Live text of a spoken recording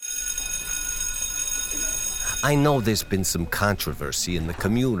I know there's been some controversy in the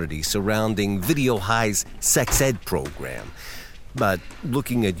community surrounding Video High's sex ed program. But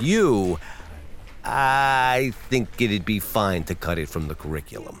looking at you, I think it'd be fine to cut it from the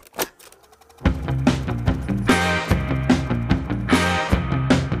curriculum.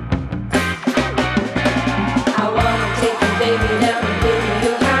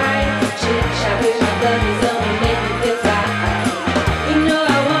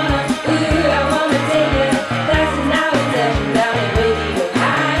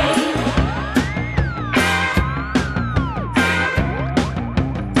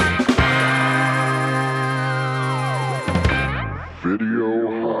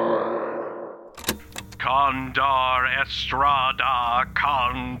 Condar estrada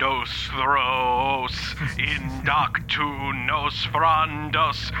condos thros indoctunos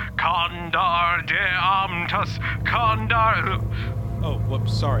frandos condar de amtus condar. Oh,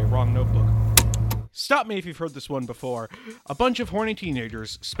 whoops, sorry, wrong notebook. Stop me if you've heard this one before. A bunch of horny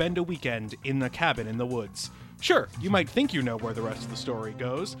teenagers spend a weekend in a cabin in the woods. Sure, you might think you know where the rest of the story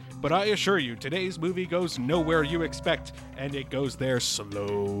goes, but I assure you, today's movie goes nowhere you expect, and it goes there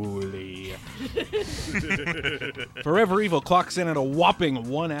slowly. Forever Evil clocks in at a whopping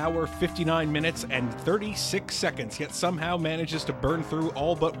 1 hour, 59 minutes, and 36 seconds, yet somehow manages to burn through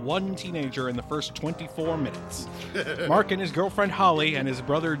all but one teenager in the first 24 minutes. Mark and his girlfriend Holly and his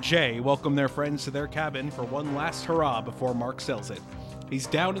brother Jay welcome their friends to their cabin for one last hurrah before Mark sells it. He's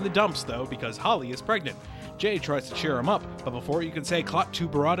down in the dumps, though, because Holly is pregnant. Jay tries to cheer him up, but before you can say Clot tu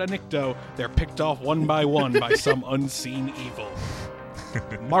Barada Nicto, they're picked off one by one by some unseen evil.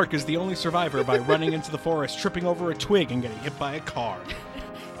 Mark is the only survivor by running into the forest, tripping over a twig, and getting hit by a car.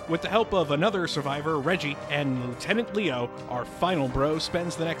 With the help of another survivor, Reggie, and Lieutenant Leo, our final bro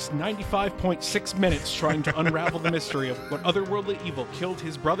spends the next 95.6 minutes trying to unravel the mystery of what otherworldly evil killed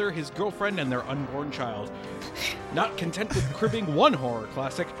his brother, his girlfriend, and their unborn child. Not content with cribbing one horror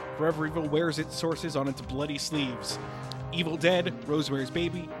classic, Forever Evil wears its sources on its bloody sleeves. Evil Dead, Rosemary's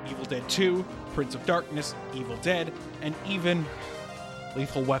Baby, Evil Dead 2, Prince of Darkness, Evil Dead, and even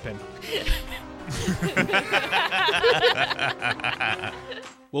Lethal Weapon.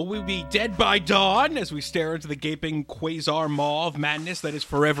 Will we be dead by dawn as we stare into the gaping quasar maw of madness that is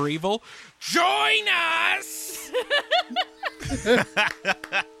Forever Evil? Join us!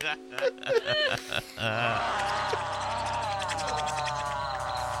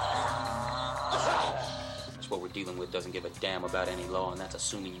 What we're dealing with doesn't give a damn about any law, and that's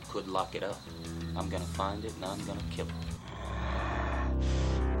assuming you could lock it up. I'm gonna find it, and I'm gonna kill it.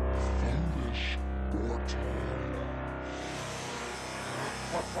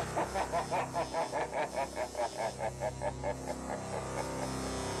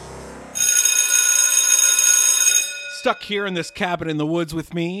 Stuck here in this cabin in the woods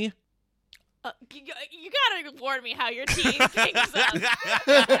with me. You gotta warn me how your team picks up.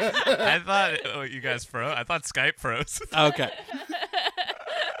 I thought you guys froze. I thought Skype froze. Okay.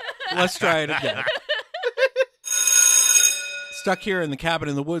 Let's try it again. Stuck here in the cabin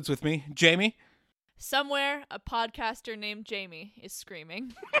in the woods with me, Jamie. Somewhere, a podcaster named Jamie is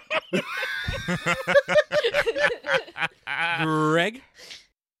screaming. Greg.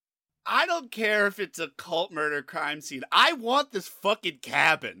 I don't care if it's a cult murder crime scene. I want this fucking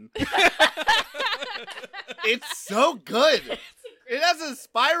cabin. It's so good. It has a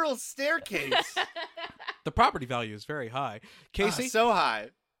spiral staircase. The property value is very high. Casey? So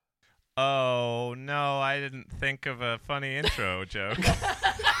high. Oh, no, I didn't think of a funny intro joke.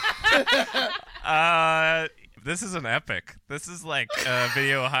 This is an epic. This is like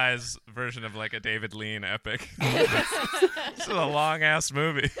Video High's version of like a David Lean epic. This is a long-ass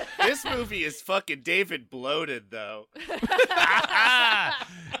movie. This movie is fucking David bloated, though.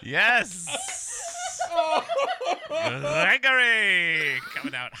 Yes! Gregory!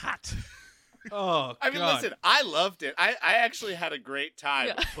 Coming out hot. Oh, I mean, God. listen, I loved it. I actually had a great time,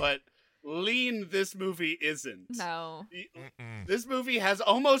 Yeah. but lean this movie isn't. No. This movie has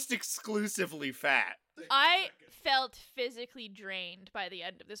almost exclusively fat. I felt physically drained by the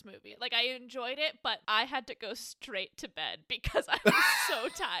end of this movie. Like, I enjoyed it, but I had to go straight to bed because I was so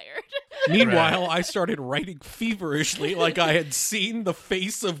tired. Meanwhile, I started writing feverishly like I had seen the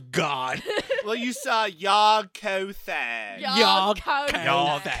face of God. Well, you saw Yog Kothag. Y'all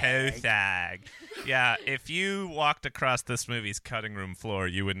Y'all Kothag. Yeah, if you walked across this movie's cutting room floor,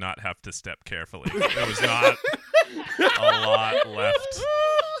 you would not have to step carefully. There was not a lot left,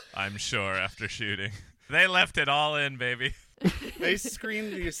 I'm sure, after shooting. They left it all in, baby. They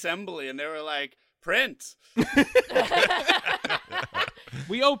screened the assembly and they were like, Print.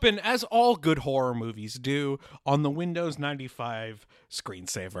 We open, as all good horror movies do, on the Windows 95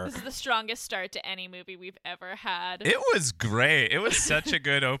 screensaver. This is the strongest start to any movie we've ever had. It was great. It was such a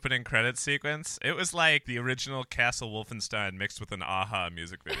good opening credit sequence. It was like the original Castle Wolfenstein mixed with an Aha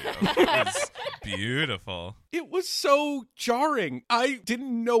music video. It was beautiful. It was so jarring. I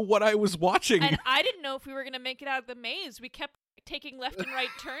didn't know what I was watching. And I didn't know if we were going to make it out of the maze. We kept taking left and right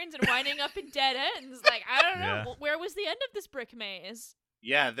turns and winding up in dead ends. Like, I don't know. Yeah. Where was the end of this brick maze?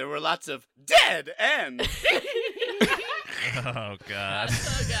 Yeah, there were lots of dead ends. Oh, God.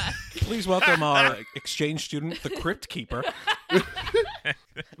 Oh, God. Please welcome our exchange student, the Crypt Keeper.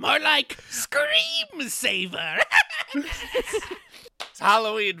 More like Scream Saver. It's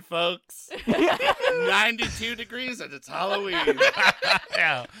Halloween, folks. 92 degrees and it's Halloween.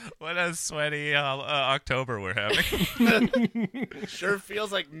 Yeah, what a sweaty October we're having. Sure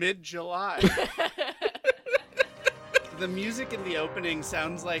feels like mid-July. The music in the opening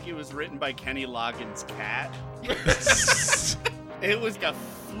sounds like it was written by Kenny Loggins' cat. It was a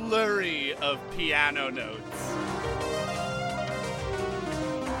flurry of piano notes.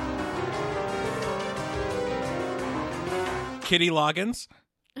 Kitty Loggins.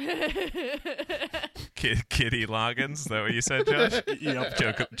 Kitty Loggins, is that what you said, Josh? Yep.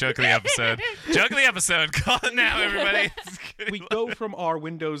 Joke of the episode. Joke of the episode. Call it now, everybody. We go from our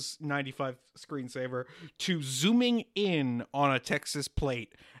Windows 95 screensaver to zooming in on a Texas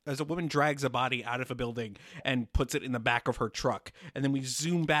plate as a woman drags a body out of a building and puts it in the back of her truck. And then we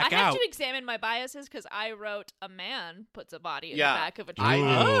zoom back I have out. to examine my biases because I wrote a man puts a body in Yeah, the back of a truck I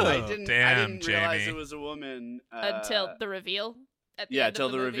Oh, didn't damn, realize Jamie. it was a woman. until the reveal. At the yeah, end of till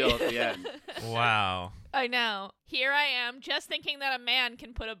the movie. reveal at the end. Wow. I know. Here I am, just thinking that a man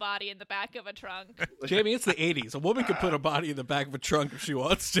can put a body in the back of a trunk. Jamie, it's the 80s. A woman could put a body in the back of a trunk if she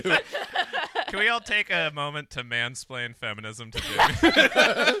wants to. Can we all take a moment to mansplain feminism to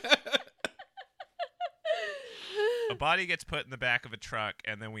Jamie? A body gets put in the back of a truck,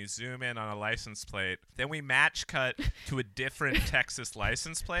 and then we zoom in on a license plate. Then we match cut to a different Texas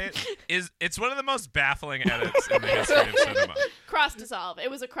license plate. It's one of the most baffling edits in the history of cinema. Cross dissolve. It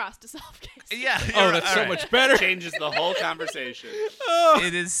was a cross dissolve case. Yeah. Oh, that's so much better. Changes the whole conversation.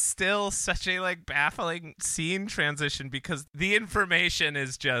 It is still such a baffling scene transition because the information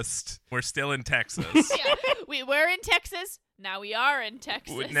is just we're still in Texas. Yeah, we were in Texas. Now we are in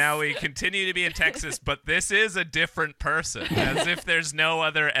Texas. Now we continue to be in Texas, but this is a different person, as if there's no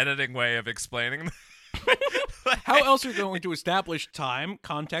other editing way of explaining that. How else are you going to establish time,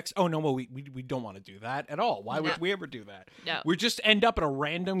 context? Oh, no, well, we don't want to do that at all. Why No. would we ever do that? No. We just end up in a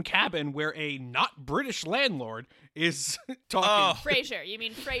random cabin where a not British landlord is talking. Oh. Frasier. You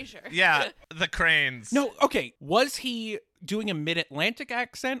mean Frasier? Yeah, the cranes. No, okay. Was he doing a mid-Atlantic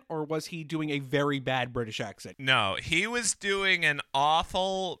accent or was he doing a very bad British accent? No, he was doing an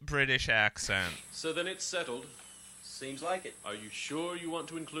awful British accent. So then it's settled. Seems like it. Are you sure you want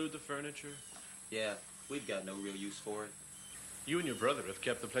to include the furniture? Yeah, we've got no real use for it. You and your brother have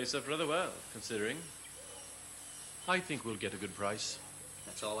kept the place up rather well, considering. I think we'll get a good price.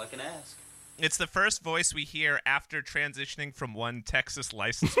 That's all I can ask. It's the first voice we hear after transitioning from one Texas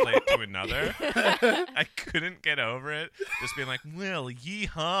license plate to another. I couldn't get over it. Just being like, well,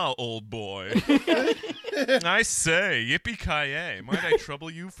 yeehaw, old boy. I say, yippee-ki-yay. Might I trouble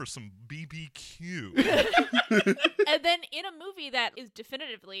you for some BBQ? And then in a movie that is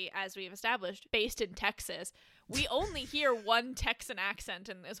definitively, as we've established, based in Texas, we only hear one Texan accent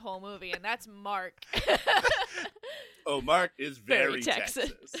in this whole movie, and that's Mark. Oh, Mark is very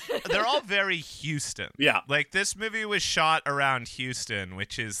Texas. They're all very Houston. Yeah. Like, this movie was shot around Houston,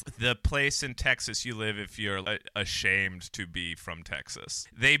 which is the place in Texas you live if you're ashamed to be from Texas.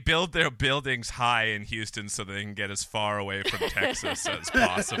 They build their buildings high in Houston so they can get as far away from Texas as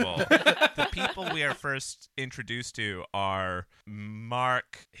possible. The people we are first introduced to are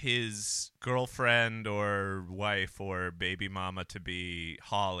Mark, his girlfriend or wife or baby mama to be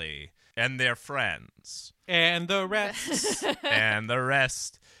Holly, and their friends. And the rest. And the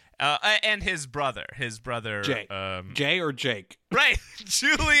rest. And his brother. Jay. Jay or Jake? Right.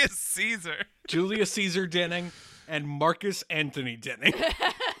 Julius Caesar. Julius Caesar Denning and Marcus Anthony Denning.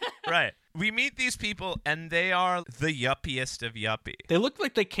 Right. We meet these people, and they are the yuppiest of yuppie. They look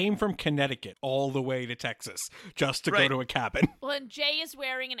like they came from Connecticut all the way to Texas just to go Right. to a cabin. Well, and Jay is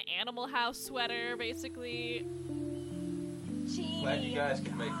wearing an Animal House sweater, basically. Glad you guys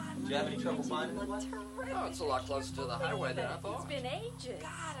could make it. Did you have any trouble finding it? Oh, it's a lot closer to the highway than I It's thought. been ages.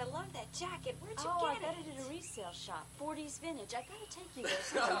 God, I love that jacket. Where'd you Oh, I get got it? it at a resale shop, 40s Vintage. I gotta take you there.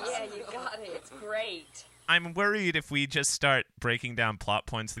 Oh, yeah, you got it. It's great. I'm worried if we just start breaking down plot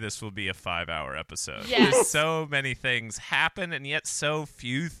points, this will be a 5-hour episode. Yes. So many things happen, and yet so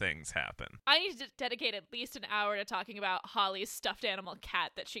few things happen. I need to dedicate at least an hour to talking about Holly's stuffed animal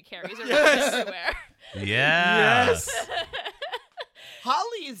cat that she carries around everywhere. Yeah. Yes.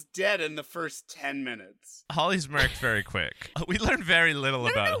 Holly is dead in the first 10 minutes. Holly's murked very quick. We learned very little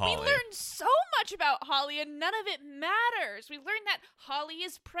about Holly. We learned so much about Holly, and none of it matters. We learned that Holly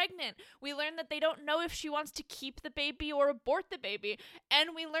is pregnant. We learned that they don't know if she wants to keep the baby or abort the baby.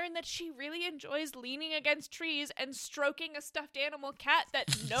 And we learned that she really enjoys leaning against trees and stroking a stuffed animal cat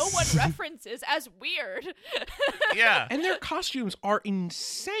that no one references as weird. Yeah. And their costumes are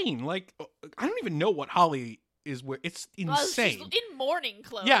insane. Like, I don't even know what Holly is wearing. It's Well, insane. she's in mourning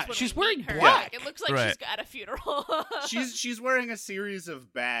clothes. Yeah, when she's we wearing meet her. black. Like, it looks like Right. she's at a funeral. She's wearing a series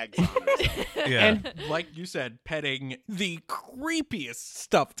of bags on herself. Yeah. And like you said, petting the creepiest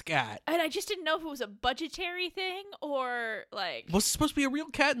stuffed cat. And I just didn't know if it was a budgetary thing or like. Was it supposed to be a real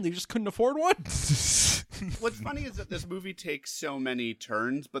cat and they just couldn't afford one? What's funny is that this movie takes so many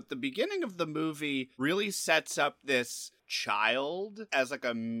turns, but the beginning of the movie really sets up this child as like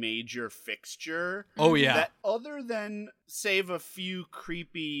a major fixture. Oh, yeah. That other than save a few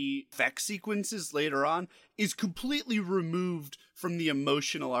creepy effect sequences later on, is completely removed from the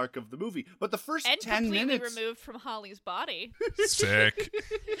emotional arc of the movie. But the first And 10 completely minutes... removed from Holly's body. Sick.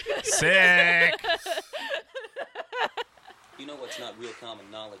 Sick. You know what's not real common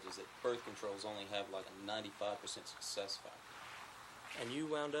knowledge is that birth controls only have like a 95% success factor. And you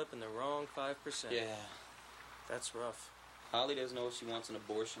wound up in the wrong 5%. Yeah. That's rough. Holly doesn't know if she wants an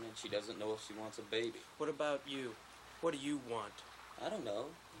abortion, and she doesn't know if she wants a baby. What about you? What do you want? I don't know.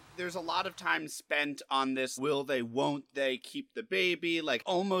 There's a lot of time spent on this will they, won't they keep the baby, like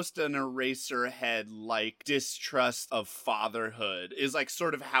almost an Eraserhead like distrust of fatherhood is like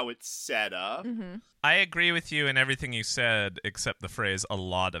sort of how it's set up. Mm-hmm. I agree with you in everything you said, except the phrase "a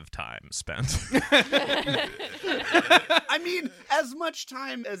lot of time spent." I mean, as much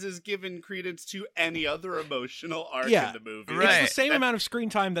time as is given credence to any other emotional arc Yeah. in the movie. Right. It's the same amount of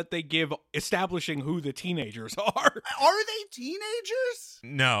screen time that they give establishing who the teenagers are. Are they teenagers?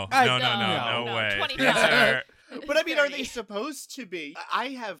 No, I- no no, way. 25. These are- But I mean, are 30. they supposed to be? I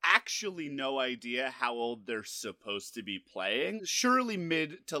have actually no idea how old they're supposed to be playing. Surely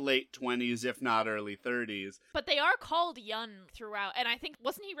mid to late 20s, if not early 30s. But they are called young throughout. And I think,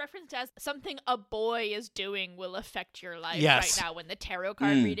 wasn't he referenced as something a boy is doing will affect your life Yes. right now when the tarot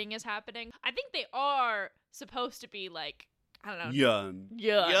card reading is happening? I think they are supposed to be like, I don't know. Young.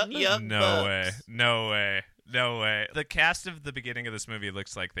 Young. No way. No way. No way. The cast of the beginning of this movie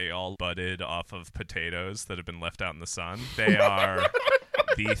looks like they all budded off of potatoes that have been left out in the sun. They are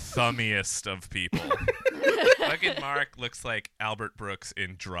the thummiest of people. Fucking Mark looks like Albert Brooks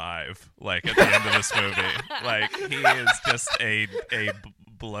in Drive, like at the end of this movie. Like he is just a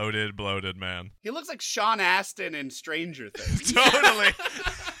bloated man. He looks like Sean Astin in Stranger Things. Totally.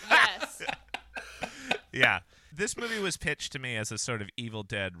 Yes. Yeah. This movie was pitched to me as a sort of Evil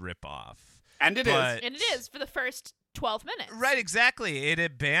Dead ripoff. And it is. But- And it is for the first 12 minutes. Right, exactly. It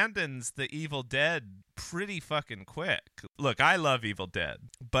abandons the Evil Dead pretty fucking quick. Look, I love Evil Dead,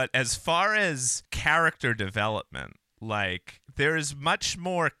 but as far as character development, like there's much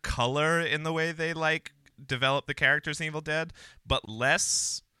more color in the way they like develop the characters in Evil Dead, but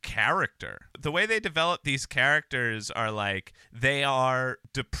less character. The way they develop these characters are like they are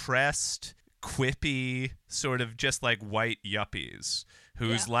depressed, quippy, sort of just like white yuppies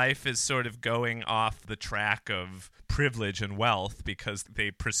whose life is sort of going off the track of privilege and wealth because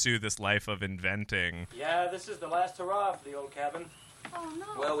they pursue this life of inventing. Yeah, this is the last hurrah for the old cabin. Oh,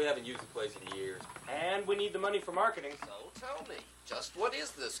 no. Well, we haven't used the place in years. And we need the money for marketing. So tell me, just what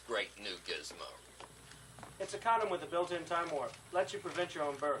is this great new gizmo? It's a condom with a built-in time warp. Lets you prevent your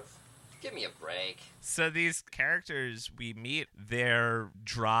own birth. Give me a break. So these characters we meet, they're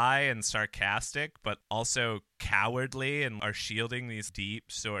dry and sarcastic, but also cowardly and are shielding these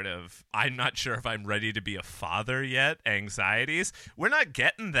deep sort of, I'm not sure if I'm ready to be a father yet, anxieties. We're not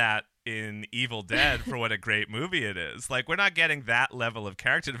getting that in Evil Dead for what a great movie it is. Like, we're not getting that level of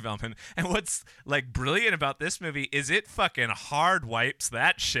character development. And what's, like, brilliant about this movie is it fucking hard wipes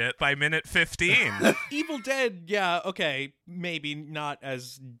that shit by minute 15. Evil Dead, yeah, okay, maybe not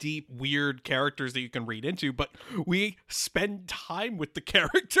as deep, weird characters that you can read into, but we spend time with the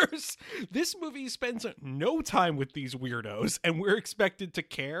characters. This movie spends no time with these weirdos, and we're expected to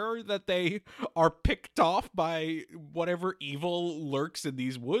care that they are picked off by whatever evil lurks in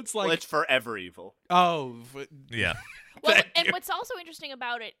these woods. Like, Well, it's forever evil. oh, Yeah. Well, Thank and you. what's also interesting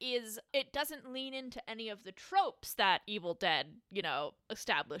about it is it doesn't lean into any of the tropes that Evil Dead,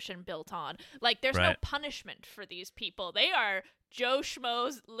 established and built on. Like, there's no Right. punishment for these people. They are Joe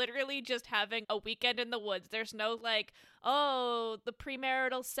Schmoes literally just having a weekend in the woods. There's no like, oh, the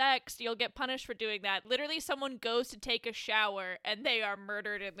premarital sex, you'll get punished for doing that. Literally, someone goes to take a shower and they are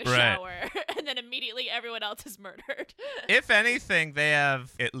murdered in the Right. shower, and then immediately everyone else is murdered. If anything, they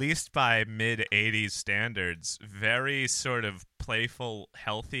have, at least by mid-'80s standards, very sort of playful,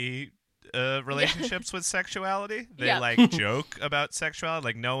 healthy relationships with sexuality. They Yeah. like joke about sexuality.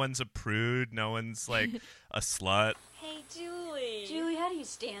 Like, no one's a prude, no one's like a slut. Hey, Julie. Julie, how do you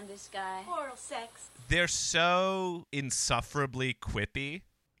stand this guy? Oral sex. They're so insufferably quippy.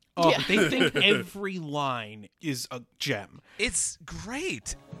 Oh, Yeah. they think every line is a gem. It's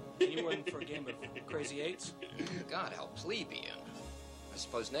great. Anyone for a game of Crazy Eights? God, how plebeian. I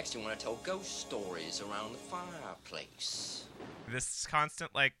suppose next you want to tell ghost stories around the fireplace. This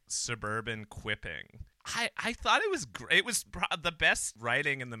constant like suburban quipping. I thought it was great. It was the best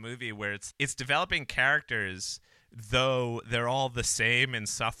writing in the movie, where it's developing characters, though they're all the same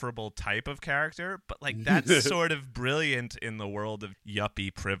insufferable type of character, but like that's sort of brilliant in the world of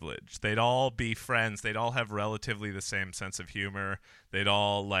yuppie privilege. They'd all be friends. They'd all have relatively the same sense of humor. They'd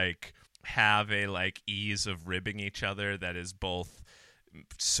all like have a like ease of ribbing each other that is both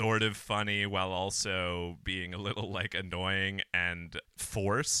sort of funny while also being a little like annoying and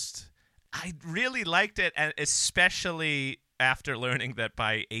forced. I really liked it, and especially after learning that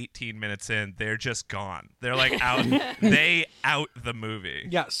by 18 minutes in, they're just gone. They're like out. They out the movie.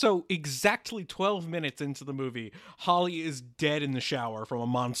 Yeah, so exactly 12 minutes into the movie, Holly is dead in the shower from a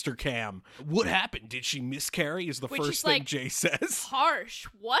monster cam. What happened? Did she miscarry? Is the Which first is, thing like, Jay says. Harsh.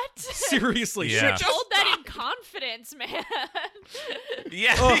 What? Seriously, Yeah. she You're just told that in confidence, man.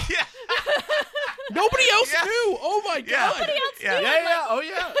 Yeah, Ugh. yeah. Nobody else Yeah. knew. Oh my Yeah. god. Nobody else Yeah. knew. Yeah, oh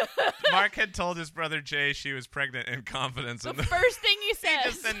yeah. Mark had told his brother Jay she was pregnant in confidence, The and first thing he he says.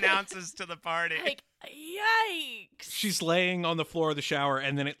 just announces to the party. Like, yikes. She's laying on the floor of the shower,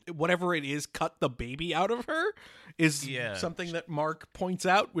 and then whatever it is cut the baby out of her is Yeah. something that Mark points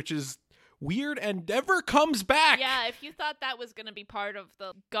out, which is weird and never comes back. Yeah, if you thought that was going to be part of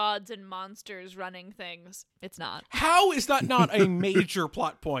the gods and monsters running things, it's not. How is that not a major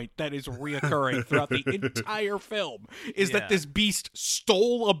plot point that is reoccurring throughout the entire film? Is Yeah. that this beast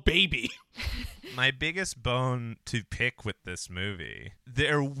stole a baby? My biggest bone to pick with this movie,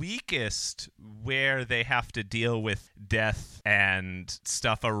 their weakest where they have to deal with death and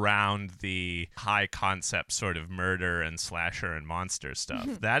stuff around the high concept sort of murder and slasher and monster stuff.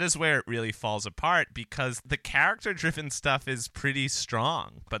 That is where it really falls apart, because the character driven stuff is pretty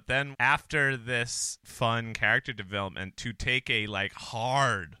strong. But then after this fun character development, to take a like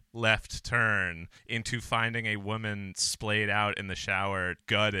hard left turn into finding a woman splayed out in the shower,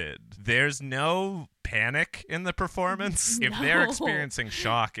 gutted. There's no panic in the performance. If they're No. experiencing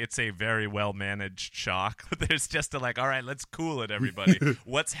shock, it's a very well managed shock. There's just a like, all right, let's cool it, everybody.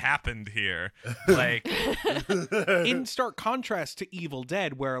 What's happened here? Like, In stark contrast to Evil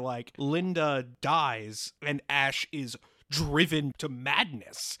Dead, where like Linda dies and Ash is driven to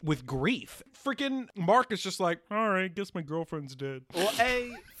madness with grief. Freaking Mark is just like, all right, guess my girlfriend's dead. Well,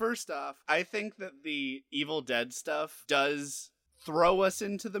 first off, I think that the Evil Dead stuff does throw us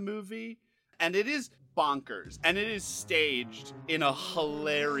into the movie, and it is bonkers, and it is staged in a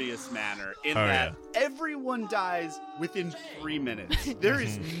hilarious manner in Oh, that everyone dies within 3 minutes. There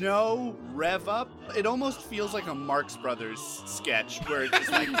is no rev up. It almost feels like a Marx Brothers sketch where it's just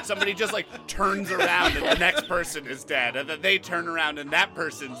like somebody just like turns around and the next person is dead, and then they turn around and that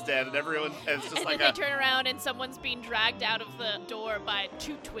person's dead, and everyone is just And like then they turn around and someone's being dragged out of the door by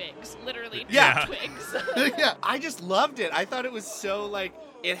 2 twigs. Literally 2 Yeah. twigs. Yeah, I just loved it. I thought it was so like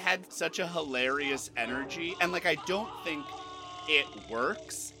it had such a hilarious energy, and like I don't think it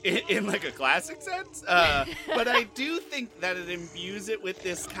works in like a classic sense, but I do think that it imbues it with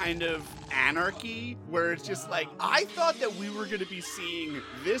this kind of anarchy where it's just like, I thought that we were going to be seeing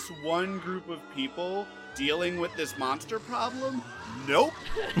this one group of people dealing with this monster problem. Nope.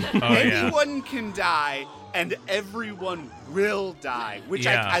 Anyone can die, and everyone will die, which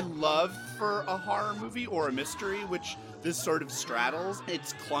Yeah. I love for a horror movie or a mystery, which this sort of straddles.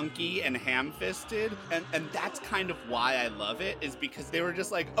 It's clunky and ham-fisted, and that's kind of why I love it, is because they were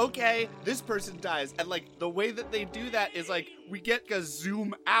just like, okay, this person dies, and like the way that they do that is like we get a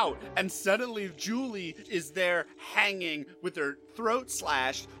zoom out, and suddenly Julie is there hanging with her throat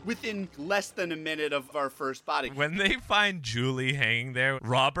slashed within less than a minute of our first body. when they find Julie hanging there,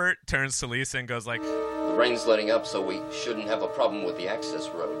 Robert turns to Lisa and goes like, The rain's letting up, so we shouldn't have a problem with the access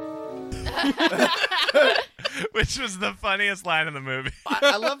road. Which was the funniest line in the movie.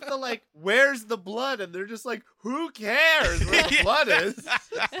 I love the, like, where's the blood? And they're just like, who cares where the blood is?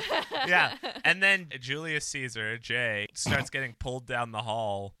 Yeah. And then Julius Caesar, Jay, starts getting pulled down the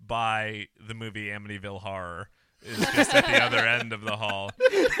hall by the movie Amityville Horror. Is just at the other end of the hall.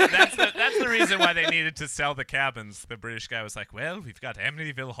 That's the reason why they needed to sell the cabins. The British guy was like, well, we've got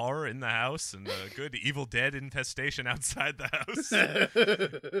Amityville Horror in the house and a good Evil Dead infestation outside the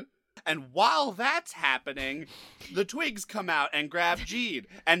house. And while that's happening, the Twigs come out and grab Jean,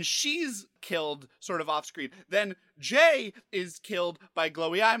 and she's killed sort of off screen. Then Jay is killed by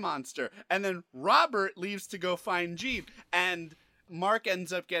Glowy Eye Monster, and then Robert leaves to go find Jean, and Mark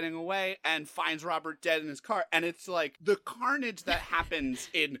ends up getting away and finds Robert dead in his car. And it's like the carnage that happens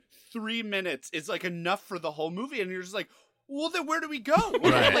in 3 minutes is like enough for the whole movie. And you're just like, well, then where do we go?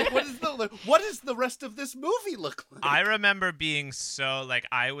 Right. Like, what does the rest of this movie look like? I remember being so, like,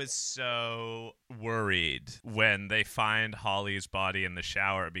 I was so worried when they find Holly's body in the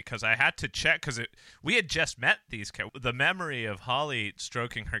shower because I had to check because we had just met these cats. The memory of Holly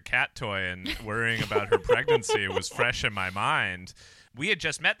stroking her cat toy and worrying about her pregnancy was fresh in my mind. We had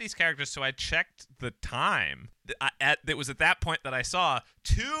just met these characters, so I checked the time. It was at that point that I saw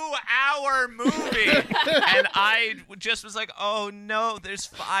 2-hour movie, and I just was like, oh no, there's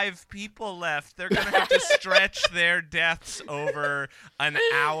 5 people left. They're going to have to stretch their deaths over an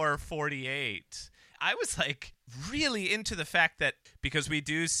hour 48. I was like really into the fact that, because we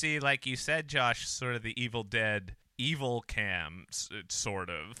do see, like you said, Josh, sort of the Evil Dead evil cam, sort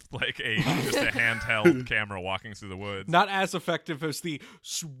of like just a handheld camera walking through the woods. Not as effective as the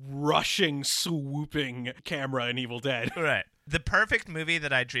rushing, swooping camera in Evil Dead. Right. The perfect movie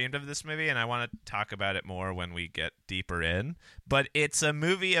that I dreamed of this movie, and I want to talk about it more when we get deeper in, but it's a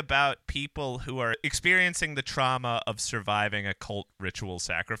movie about people who are experiencing the trauma of surviving a cult ritual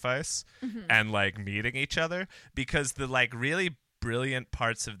sacrifice and like meeting each other, because the like really brilliant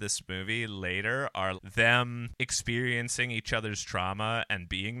parts of this movie later are them experiencing each other's trauma and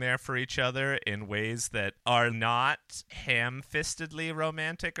being there for each other in ways that are not ham-fistedly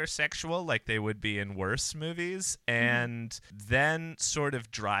romantic or sexual like they would be in worse movies, and then sort of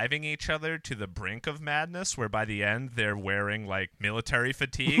driving each other to the brink of madness, where by the end they're wearing like military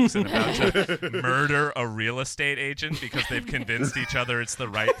fatigues and about to murder a real estate agent because they've convinced each other it's the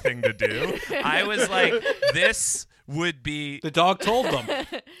right thing to do. I was like, this would be... The dog told them.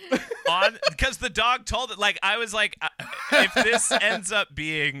 Because the dog told it. Like, I was like, if this ends up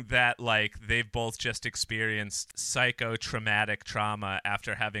being that, like, they've both just experienced psychotraumatic trauma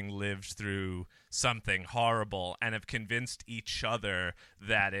after having lived through something horrible and have convinced each other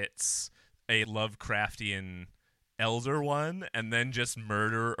that it's a Lovecraftian elder one and then just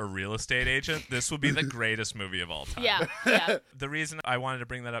murder a real estate agent, this would be the greatest movie of all time. Yeah. The reason I wanted to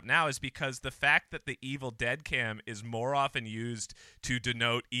bring that up now is because the fact that the Evil Dead cam is more often used to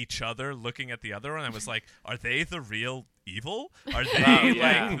denote each other looking at the other one, I was like, are they the real evil? Are they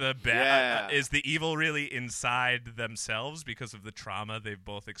like the bad? Is the evil really inside themselves because of the trauma they've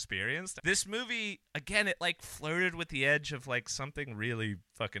both experienced? This movie, again, it like flirted with the edge of like something really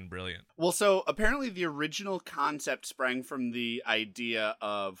fucking brilliant. Well, so apparently the original concept sprang from the idea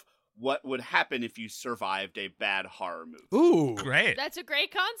of what would happen if you survived a bad horror movie. Ooh, great. That's a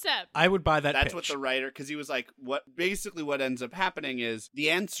great concept. I would buy that. That's pitch. what the writer, because he was like, what ends up happening is the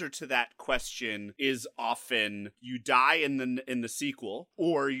answer to that question is often you die in the sequel,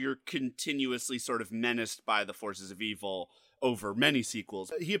 or you're continuously sort of menaced by the forces of evil over many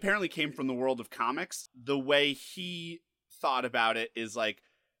sequels. He apparently came from the world of comics. The way he thought about it is like,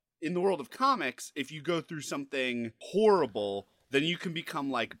 in the world of comics, if you go through something horrible, then you can become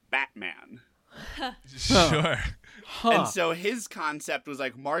like Batman. Sure. And so his concept was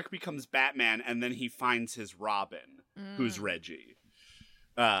like Mark becomes Batman and then he finds his Robin, who's Reggie.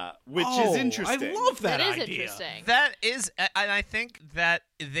 Which is interesting. I love that is idea. Interesting. That is, and I think that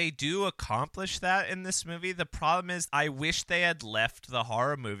they do accomplish that in this movie. The problem is I wish they had left the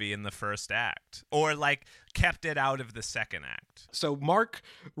horror movie in the first act, or like kept it out of the second act. So Mark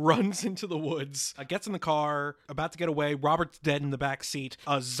runs into the woods, gets in the car, about to get away. Robert's dead in the back seat.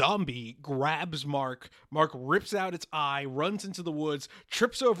 A zombie grabs Mark. Mark rips out its eye, runs into the woods,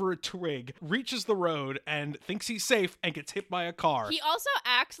 trips over a twig, reaches the road, and thinks he's safe and gets hit by a car. He also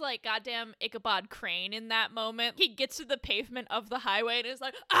acts like goddamn Ichabod Crane in that moment. He gets to the pavement of the highway and is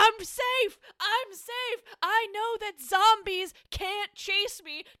like, I'm safe! I'm safe! I know that zombies can't chase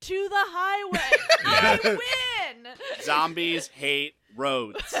me to the highway! I win! Zombies hate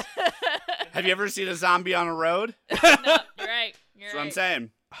roads. Have you ever seen a zombie on a road? No, you're right. That's what I'm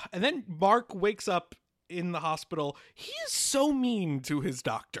saying. And then Mark wakes up in the hospital, he is so mean to his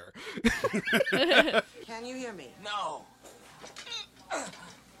doctor. Can you hear me? No.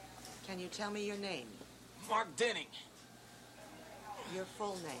 Can you tell me your name? Mark Denning. Your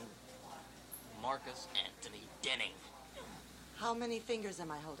full name? Marcus Anthony Denning. How many fingers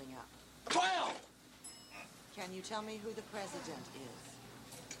am I holding up? 12! Can you tell me who the president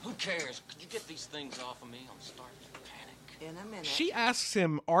is? Who cares? Could you get these things off of me? I'm starting to panic. In a minute. She asks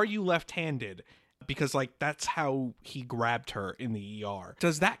him, "Are you left-handed?" Because, like, that's how he grabbed her in the ER.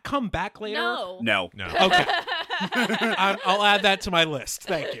 Does that come back later? No. Okay. I'll add that to my list.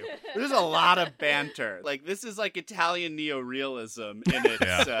 Thank you. There's a lot of banter. Like, this is like Italian neorealism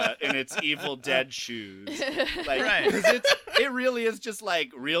in its Evil Dead shoes. Like, Right. 'cause it really is just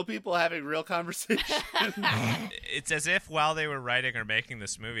like real people having real conversations. It's as if while they were writing or making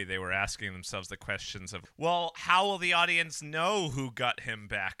this movie, they were asking themselves the questions of, well, how will the audience know who got him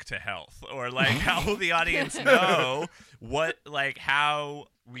back to health? Or, like, how will the audience know how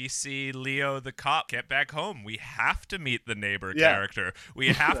we see Leo the cop get back home? We have to meet the neighbor character. We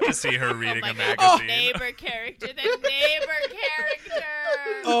have to see her reading a magazine. Neighbor character, the neighbor character.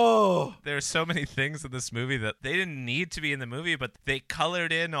 Oh. There's so many things in this movie that they didn't need to be in the movie, but they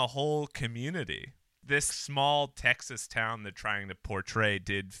colored in a whole community. This small Texas town they're trying to portray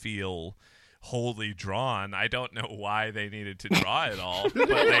did feel wholly drawn. I don't know why they needed to draw it all, but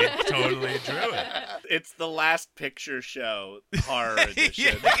they totally drew it. It's the Last Picture Show horror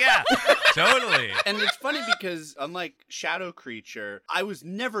edition. Yeah, totally. And it's funny because, unlike Shadow Creature, I was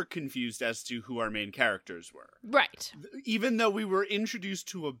never confused as to who our main characters were. Right. Even though we were introduced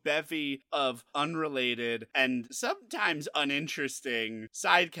to a bevy of unrelated and sometimes uninteresting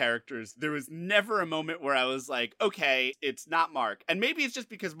side characters, there was never a moment where I was like, okay, it's not Mark. And maybe it's just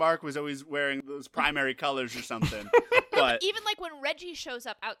because Mark was always wearing those primary colors or something. But even like when Reggie shows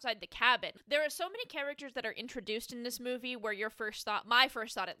up outside the cabin, there are so many characters that are introduced in this movie where my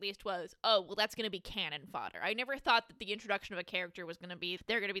first thought at least was, oh, well, that's going to be cannon fodder. I never thought that the introduction of a character was going to be,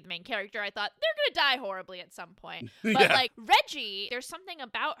 they're going to be the main character. I thought they're going to die horribly at some point. But like Reggie, there's something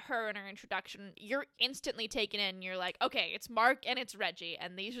about her in her introduction. You're instantly taken in. You're like, okay, it's Mark and it's Reggie.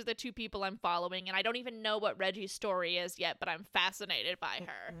 And these are the two people I'm following. And I don't even know what Reggie's story is yet, but I'm fascinated by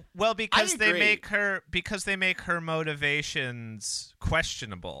her. Well, because they make her motivations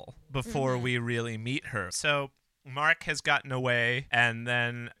questionable before we really meet her. So Mark has gotten away, and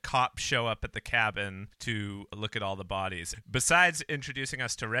then cops show up at the cabin to look at all the bodies. Besides introducing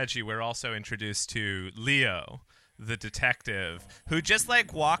us to Reggie, we're also introduced to Leo, the detective, who just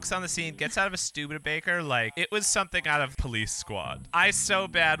like walks on the scene, gets out of a Studebaker like it was something out of Police Squad. I so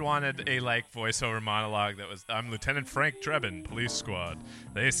bad wanted a like voiceover monologue that was, "I'm Lieutenant Frank Drebin, Police Squad.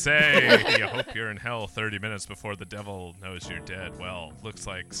 They say you hope you're in hell 30 minutes before the devil knows you're dead. Well, looks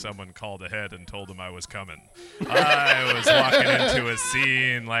like someone called ahead and told him I was coming. I was walking into a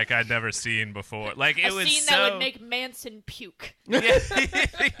scene like I'd never seen before." Like it was scene that would make Manson puke.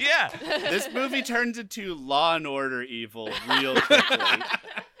 Yeah. This movie turns into Law and Order evil real quickly.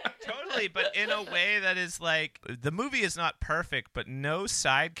 Totally, but in a way that is like, the movie is not perfect, but no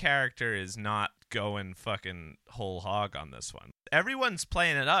side character is not going fucking whole hog on this one. Everyone's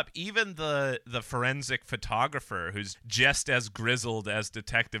playing it up. Even the forensic photographer, who's just as grizzled as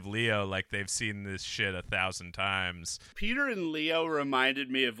Detective Leo, like they've seen this shit 1,000 times. Peter and Leo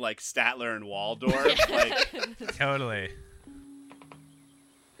reminded me of like Statler and Waldorf. Like, totally.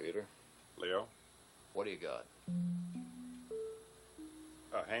 Peter, Leo, what do you got?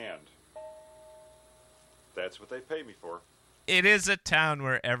 a hand. That's what they pay me for. It is a town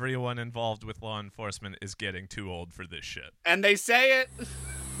where everyone involved with law enforcement is getting too old for this shit. And they say it.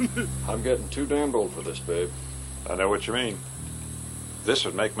 I'm getting too damned old for this, babe. I know what you mean. This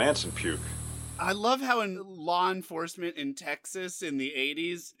would make Manson puke. I love how in law enforcement in Texas in the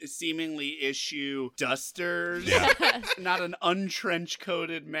 80s seemingly issue dusters. Yeah. Not an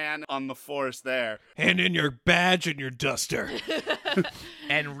untrench-coated man on the force there. Hand in your badge and your duster.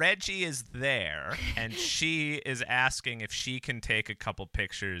 And Reggie is there, and she is asking if she can take a couple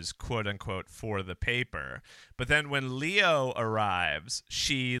pictures, quote-unquote, for the paper. But then when Leo arrives,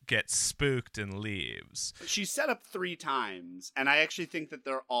 she gets spooked and leaves. She's set up 3 times, and I actually think that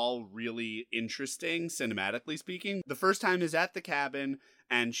they're all really interesting, cinematically speaking. The first time is at the cabin,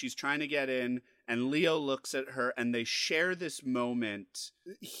 and she's trying to get in, and Leo looks at her, and they share this moment.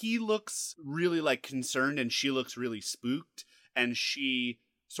 He looks really, like, concerned, and she looks really spooked, and she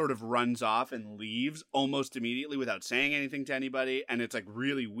sort of runs off and leaves almost immediately without saying anything to anybody, and it's, like,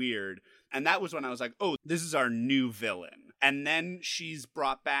 really weird. And that was when I was like, oh, this is our new villain. And then she's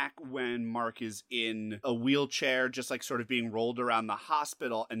brought back when Mark is in a wheelchair, just like sort of being rolled around the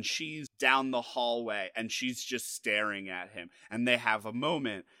hospital, and she's down the hallway and she's just staring at him. And they have a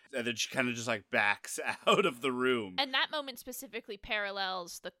moment, and then she kind of just like backs out of the room. And that moment specifically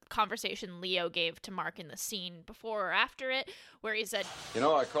parallels the conversation Leo gave to Mark in the scene before or after it, where he said, You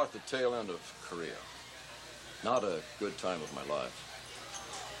know, I caught the tail end of Korea. Not a good time of my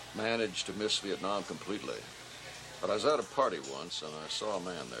life. Managed to miss Vietnam completely. But I was at a party once, and I saw a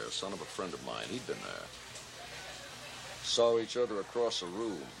man there, son of a friend of mine. He'd been there. Saw each other across a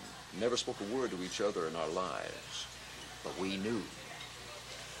room. Never spoke a word to each other in our lives. But we knew.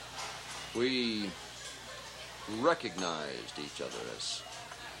 We recognized each other as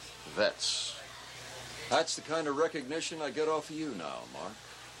vets. That's the kind of recognition I get off of you now, Mark.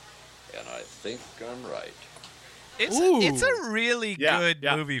 And I think I'm right. It's a really good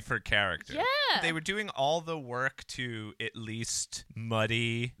movie for character. Yeah. They were doing all the work to at least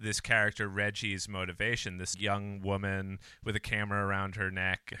muddy this character Reggie's motivation, this young woman with a camera around her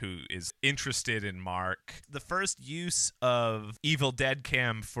neck who is interested in Mark. The first use of Evil Dead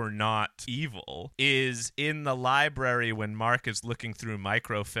Cam for not evil is in the library when Mark is looking through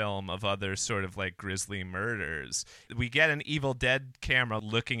microfilm of other sort of like grisly murders. We get an Evil Dead camera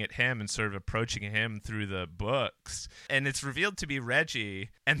looking at him and sort of approaching him through the books. And it's revealed to be Reggie.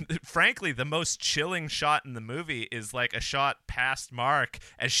 And frankly, the most chilling shot in the movie is like a shot past Mark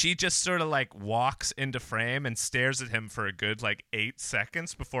as she just sort of like walks into frame and stares at him for a good like 8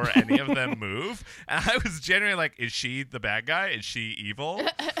 seconds before any of them move. And I was genuinely like, is she the bad guy? Is she evil?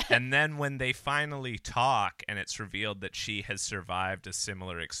 And then when they finally talk and it's revealed that she has survived a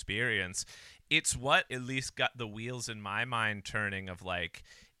similar experience, it's what at least got the wheels in my mind turning of like,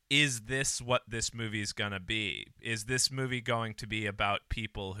 is this what this movie's going to be? Is this movie going to be about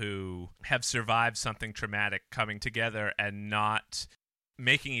people who have survived something traumatic coming together and not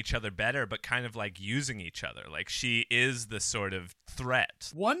making each other better, but kind of like using each other? Like she is the sort of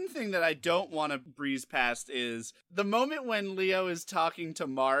threat. One thing that I don't want to breeze past is the moment when Leo is talking to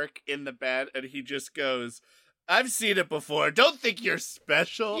Mark in the bed and he just goes, I've seen it before. Don't think you're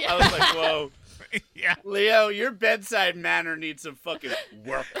special. Yeah. I was like, whoa. Yeah. Leo, your bedside manner needs some fucking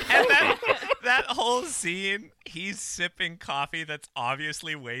work. And that whole scene, he's sipping coffee that's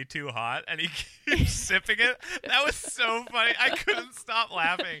obviously way too hot, and he keeps sipping it. That was so funny. I couldn't stop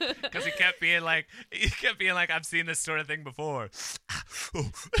laughing because he kept being like, I've seen this sort of thing before.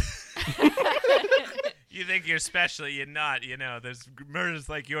 You think you're special, you're not. You know, there's murders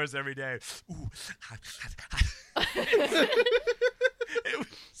like yours every day. Ooh. It was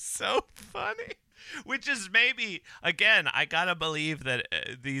so funny. Which is maybe, again, I gotta believe that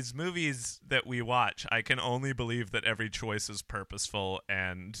these movies that we watch, I can only believe that every choice is purposeful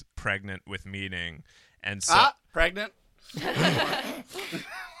and pregnant with meaning. And so, pregnant?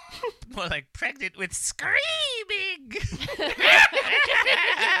 More like pregnant with screaming.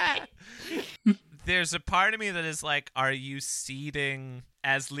 There's a part of me that is like, are you seeding,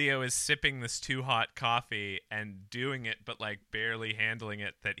 as Leo is sipping this too hot coffee and doing it, but like barely handling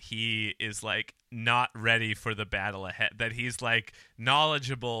it, that he is like not ready for the battle ahead, that he's like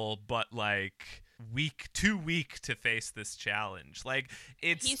knowledgeable, but like too weak to face this challenge. Like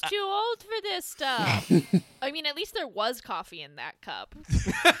he's too old for this stuff. I mean, at least there was coffee in that cup.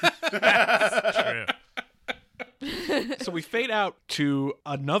 That's true. So we fade out to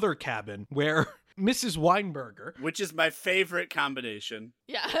another cabin where Mrs. Weinberger, which is my favorite combination.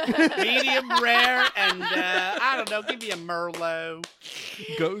 Yeah. Medium rare and, I don't know, give me a Merlot.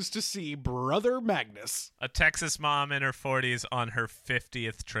 Goes to see Brother Magnus. A Texas mom in her 40s on her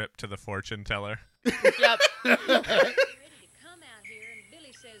 50th trip to the fortune teller. Yep. Ready to come out here, and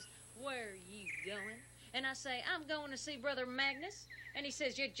Billy says, "Where are you going?" And I say, "I'm going to see Brother Magnus." And he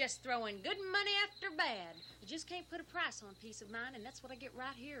says, "You're just throwing good money after bad. You just can't put a price on peace of mind, and that's what I get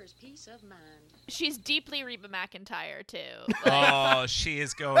right here is peace of mind." She's deeply Reba McEntire, too. Oh, she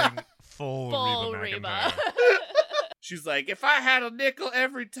is going full Reba McEntire. She's like, if I had a nickel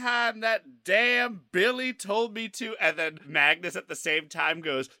every time that damn Billy told me to, and then Magnus at the same time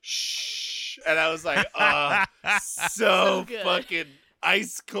goes, shh. And I was like, so fucking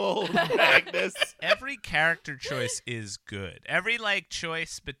ice cold Magnus. Every character choice is good. Every like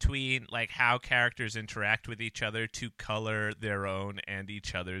choice between like how characters interact with each other to color their own and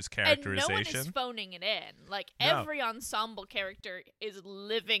each other's characterization. And no one is phoning it in. Like every ensemble character is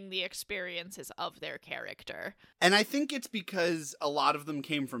living the experiences of their character. And I think it's because a lot of them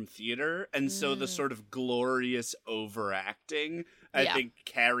came from theater, and so the sort of glorious overacting I think,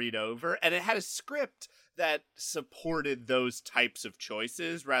 carried over. And it had a script that supported those types of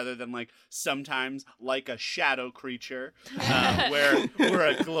choices rather than like sometimes like a shadow creature where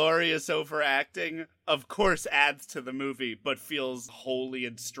a glorious overacting of course adds to the movie but feels wholly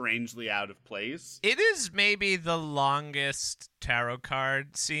and strangely out of place. It is maybe the longest tarot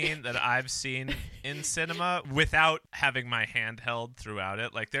card scene that I've seen in cinema without having my hand held throughout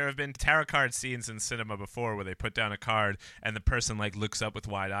it. Like, there have been tarot card scenes in cinema before where they put down a card and the person like looks up with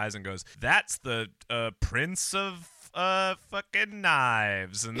wide eyes and goes, "That's the Prince of fucking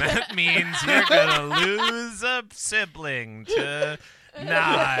Knives, and that means you're gonna lose a sibling to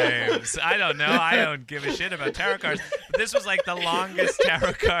knives." I don't know. I don't give a shit about tarot cards. But this was like the longest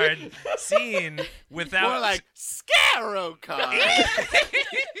tarot card scene without... More like Scarrow card.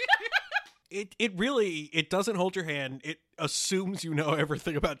 It really doesn't hold your hand. It assumes you know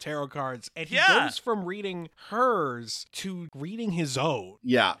everything about tarot cards. And he goes from reading hers to reading his own.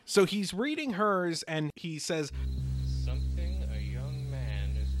 Yeah. So he's reading hers and he says, "Something a young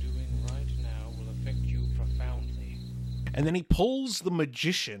man is doing right now will affect you profoundly." And then he pulls the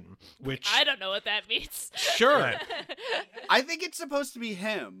Magician, which... I don't know what that means. Sure. I think it's supposed to be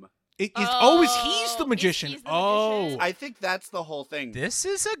him. He's the magician. He's the magician. I think that's the whole thing. This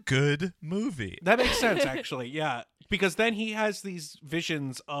is a good movie. That makes sense, actually, yeah. Because then he has these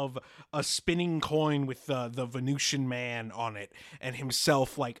visions of a spinning coin with the Venusian man on it and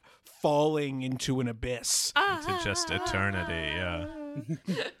himself, like, falling into an abyss. To just eternity, yeah.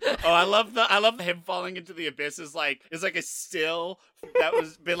 Oh, I love him falling into the abyss is like a still that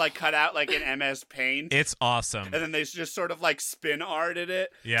was been like cut out like in MS Paint. It's awesome. And then they just sort of like spin arted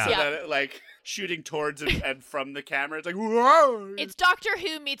it. Yeah. So that it, like shooting towards and from the camera. It's like, whoa. It's Doctor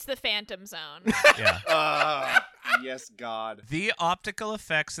Who meets the Phantom Zone. Yeah. Yes, God. The optical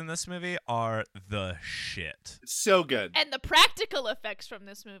effects in this movie are the shit. So good. And the practical effects from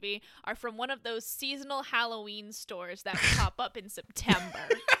this movie are from one of those seasonal Halloween stores that pop up in September.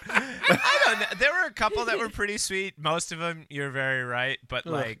 I don't know. There were a couple that were pretty sweet. Most of them, you're very right. But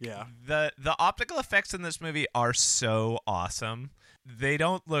the optical effects in this movie are so awesome. They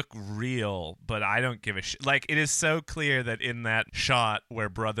don't look real, but I don't give a shit. Like, it is so clear that in that shot where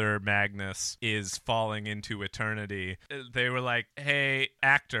Brother Magnus is falling into eternity, they were like, "Hey,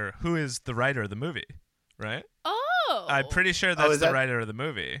 actor, who is the writer of the movie?" Right? Oh. I'm pretty sure that's the writer of the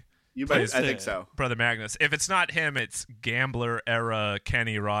movie. I think so. Brother Magnus. If it's not him, it's Gambler-era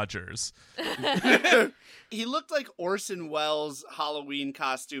Kenny Rogers. He looked like Orson Welles' Halloween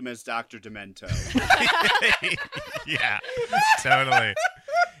costume as Dr. Demento. Yeah, totally.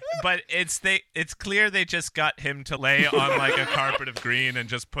 But it's clear they just got him to lay on like a carpet of green and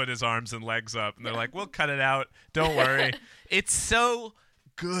just put his arms and legs up. And they're like, "We'll cut it out. Don't worry." It's so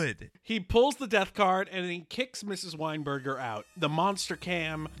good. He pulls the death card and he kicks Mrs. Weinberger out. The monster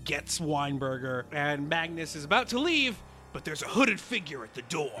cam gets Weinberger and Magnus is about to leave, but there's a hooded figure at the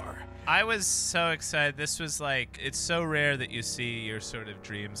door. I was so excited. This was like, it's so rare that you see your sort of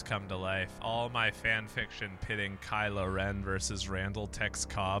dreams come to life. All my fan fiction pitting Kylo Ren versus Randall Tex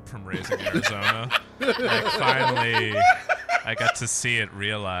Cobb from Raising Arizona. Like, finally, I got to see it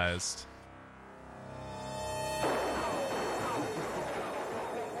realized.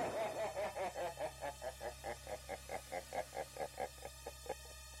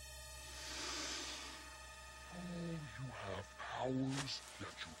 Powers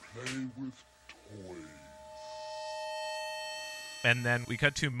that you play with toys. And then we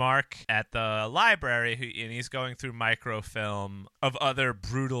cut to Mark at the library, and he's going through microfilm of other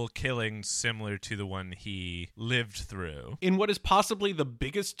brutal killings similar to the one he lived through. In what is possibly the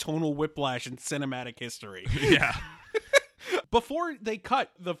biggest tonal whiplash in cinematic history. Yeah. Before they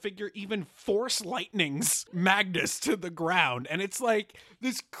cut, the figure even force lightnings Magnus to the ground. And it's like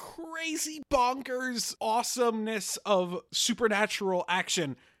this crazy bonkers awesomeness of supernatural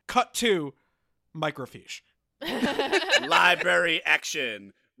action. Cut to microfiche. Library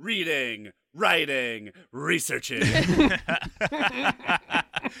action. Reading. Writing. Researching.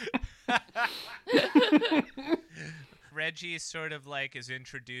 Reggie sort of like is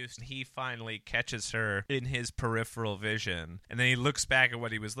introduced. He finally catches her in his peripheral vision. And then he looks back at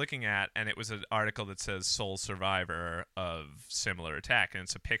what he was looking at, and it was an article that says sole survivor of similar attack. And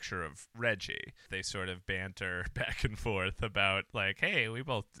it's a picture of Reggie. They sort of banter back and forth about like, hey, we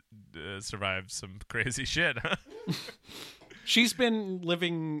both survived some crazy shit, huh? She's been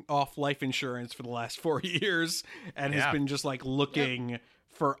living off life insurance for the last 4 years and has been just like looking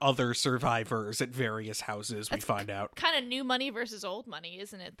for other survivors at various houses, we find out. Kind of new money versus old money,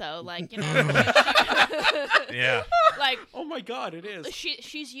 isn't it, though? Like, Yeah. Like, oh my God, it is.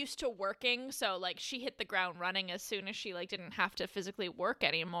 She's used to working, so, like, she hit the ground running as soon as she, like, didn't have to physically work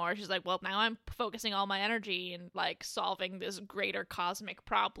anymore. She's like, well, now I'm focusing all my energy in, like, solving this greater cosmic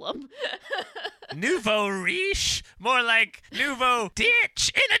problem. Nouveau riche? More like nouveau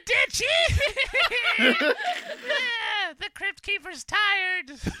ditch in a ditch. The crypt keeper's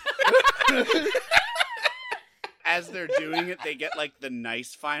tired. As they're doing it, they get like the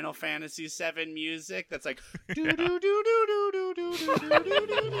nice Final Fantasy VII music that's like do do do do do do do do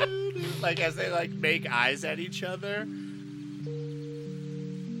do do, like as they like make eyes at each other.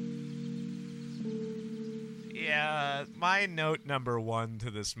 Yeah, my note number 1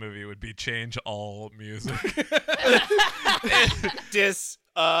 to this movie would be change all music.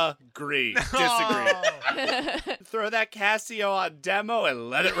 Disagree. Throw that Casio on demo and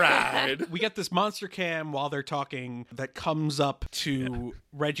let it ride. We get this monster cam while they're talking that comes up to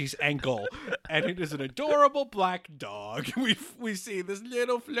Reggie's ankle, and it is an adorable black dog. We see this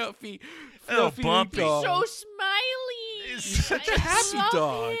little fluffy puppy. dog. So smiley. He's such a happy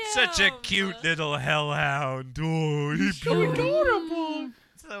dog. Such a cute little hellhound. Oh, he's so adorable.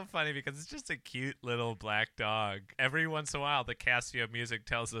 So funny because it's just a cute little black dog. Every once in a while, the Casio music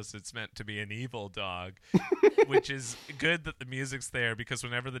tells us it's meant to be an evil dog, which is good that the music's there because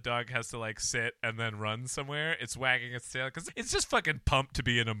whenever the dog has to like sit and then run somewhere, it's wagging its tail because it's just fucking pumped to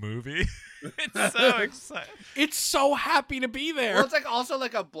be in a movie. It's so excited. It's so happy to be there. Well, it's like also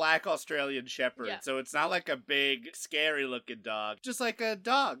like a black Australian Shepherd, Yeah. so it's not like a big, scary looking dog. Just like a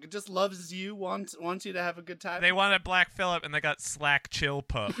dog, it just loves you, wants you to have a good time. They wanted Black Phillip and they got Slack Chill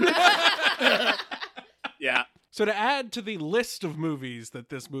Pup. Yeah. So to add to the list of movies that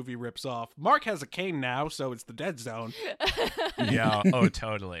this movie rips off, Mark has a cane now, so it's the Dead Zone. Yeah, oh,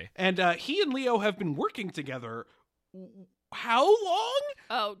 totally. And he and Leo have been working together. How long?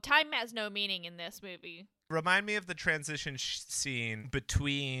 Oh, time has no meaning in this movie. Remind me of the transition scene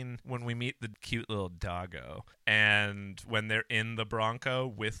between when we meet the cute little doggo and when they're in the Bronco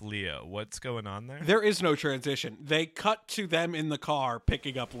with Leo. What's going on there? There is no transition. They cut to them in the car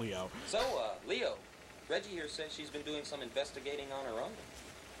picking up Leo. So, Leo, Reggie here says she's been doing some investigating on her own.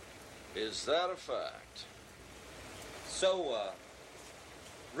 Is that a fact? So,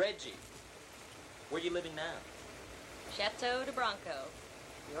 Reggie, where you living now? Chateau de Bronco.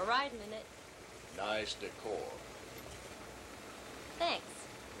 You're riding in it. Nice decor. Thanks.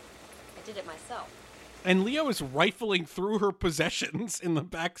 I did it myself. And Leo is rifling through her possessions in the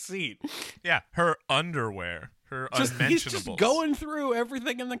back seat. Yeah, her underwear, her unmentionables. He's just going through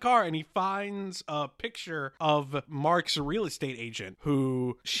everything in the car, and he finds a picture of Mark's real estate agent,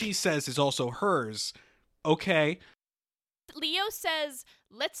 who she says is also hers. Okay. Leo says,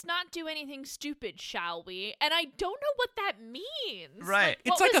 let's not do anything stupid, shall we? And I don't know what that means. Right.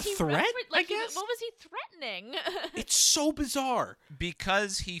 It's what like was a he threat, like, I guess? What was he threatening? It's so bizarre.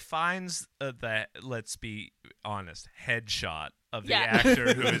 Because he finds the, let's be honest, headshot of the Yeah.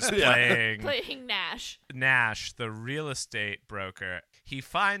 actor who is playing Nash, the real estate broker. He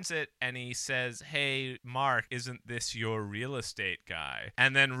finds it and he says, "Hey, Mark, isn't this your real estate guy?"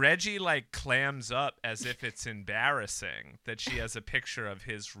 And then Reggie like clams up as if it's embarrassing that she has a picture of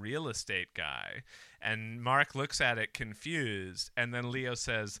his real estate guy. And Mark looks at it confused. And then Leo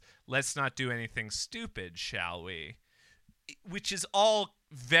says, "Let's not do anything stupid, shall we?" Which is all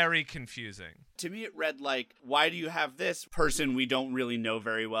very confusing. To me, it read like, why do you have this person we don't really know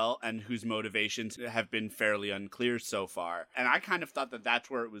very well and whose motivations have been fairly unclear so far? And I kind of thought that that's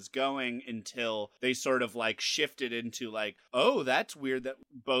where it was going until they sort of like shifted into like, oh, that's weird that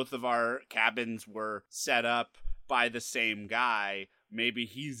both of our cabins were set up by the same guy. Maybe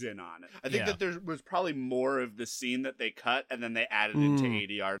he's in on it. I think that there was probably more of the scene that they cut and then they added into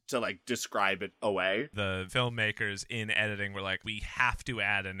ADR to like describe it away. The filmmakers in editing were like, we have to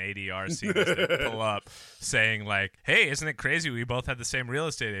add an ADR scene as they pull up saying like, hey, isn't it crazy we both had the same real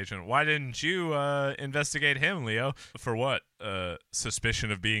estate agent? Why didn't you investigate him, Leo? For what?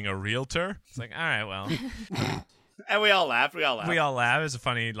 Suspicion of being a realtor? It's like, all right, well. And we all laughed. We all laughed. It's a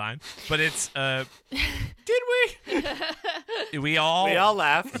funny line. But it's, Did we? We all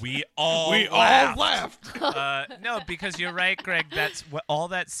laughed. We all laughed. No, because you're right, Greg. That's what all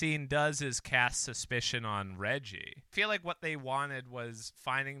that scene does is cast suspicion on Reggie. I feel like what they wanted was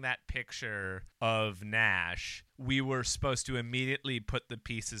finding that picture of Nash. We were supposed to immediately put the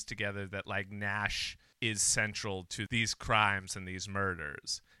pieces together that like Nash is central to these crimes and these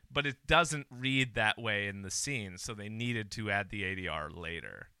murders. But it doesn't read that way in the scene, so they needed to add the ADR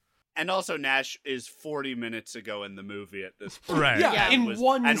later. And also, Nash is 40 minutes ago in the movie at this point. Right. Yeah, in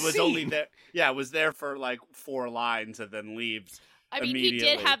one and was scene. only there. Yeah, was there for like 4 lines and then leaves. I mean, he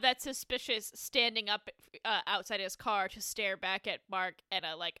immediately. did have that suspicious standing up outside his car to stare back at Mark, and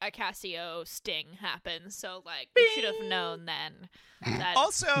a Casio sting happens. So, we should have known then. That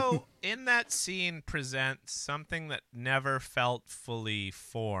Also, in that scene presents something that never felt fully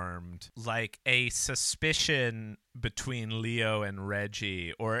formed, like a suspicion between Leo and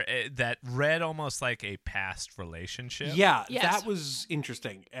Reggie, or that read almost like a past relationship. Yeah, Yes. that was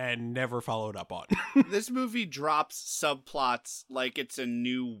interesting and never followed up on. This movie drops subplots like it's a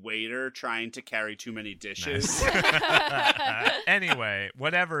new waiter trying to carry too many dishes. Anyway,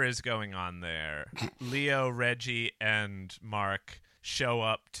 whatever is going on there, Leo, Reggie, and Mark show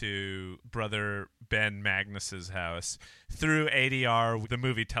up to brother Ben Magnus's house. Through ADR, the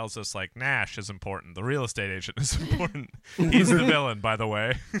movie tells us, Nash is important. The real estate agent is important. He's the villain, by the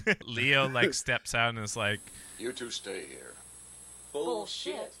way. Leo, steps out and is like, You two stay here.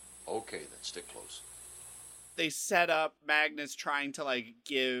 Bullshit. Okay, then stick close. They set up Magnus trying to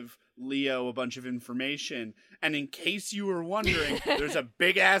give Leo a bunch of information, and in case you were wondering, there's a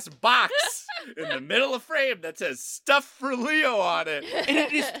big ass box in the middle of frame that says stuff for Leo on it. And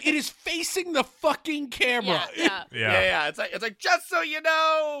it is facing the fucking camera. Yeah. It's like just so you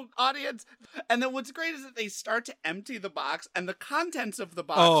know, audience. And then what's great is that they start to empty the box, and the contents of the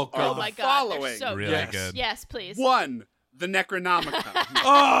box are Oh the my God, following. they're so Really good. Yes, please. 1, the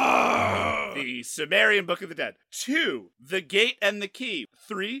Necronomicon. The Sumerian Book of the Dead. 2, The Gate and the Key.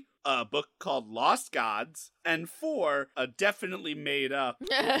 3, a book called Lost Gods. And 4, a definitely made up,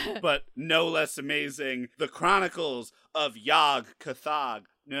 but no less amazing, The Chronicles of Yog Kothag.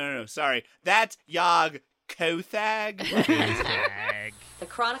 No, sorry. That's Yog Kothag. The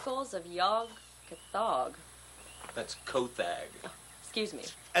Chronicles of Yog Kothag. That's Kothag. Excuse me.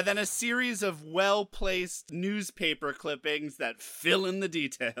 And then a series of well-placed newspaper clippings that fill in the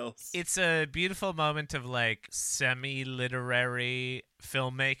details. it's a beautiful moment of semi-literary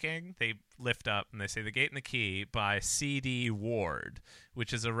filmmaking. They lift up and they say The Gate and the Key by C.D. Ward,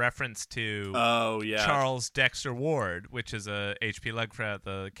 which is a reference to Charles Dexter Ward, which is a H.P. Lovecraft.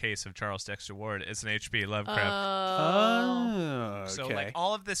 The case of Charles Dexter Ward is an H.P. Lovecraft. Oh, So okay.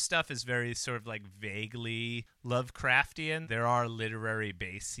 all of this stuff is very sort of vaguely Lovecraftian. There are literary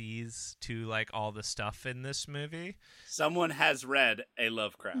bases to all the stuff in this movie. Someone has read a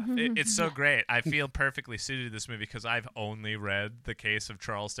Lovecraft. It's so great. I feel perfectly suited to this movie because I've only read The Case of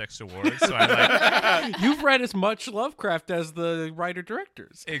Charles Dexter Ward. So I'm You've read as much Lovecraft as the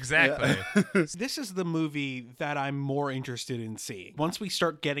writer-directors. Exactly. This is the movie that I'm more interested in seeing. Once we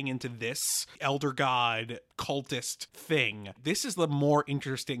start getting into this elder god cultist thing, this is the more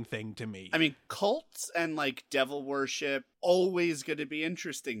interesting thing to me. I mean, cults and devil worship always going to be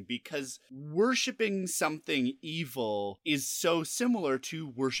interesting because worshiping something evil is so similar to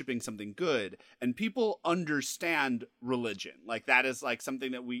worshiping something good, and people understand religion. That is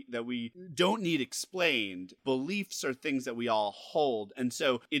something that we don't need explained. Beliefs are things that we all hold, and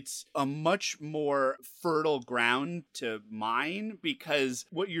so it's a much more fertile ground to mine because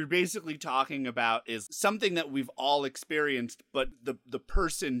what you're basically talking about is something that we've all experienced, but the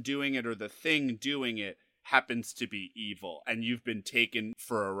person doing it or the thing doing it happens to be evil, and you've been taken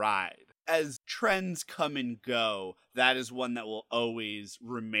for a ride. As trends come and go, that is one that will always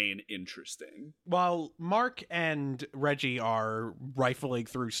remain interesting. While Mark and Reggie are rifling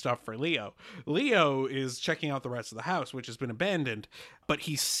through stuff for Leo, Leo is checking out the rest of the house, which has been abandoned, but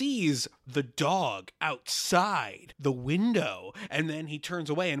he sees the dog outside the window, and then he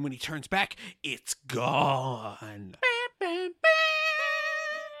turns away, and when he turns back, it's gone.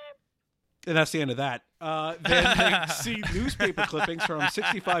 And that's the end of that. Then they see newspaper clippings from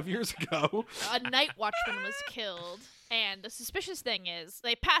 65 years ago. A night watchman was killed. And the suspicious thing is,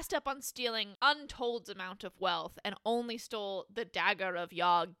 they passed up on stealing untold amount of wealth and only stole the dagger of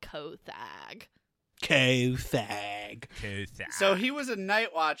Yog Kothag. Kothag. So he was a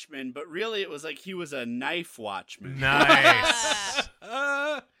night watchman, but really it was he was a knife watchman. Nice.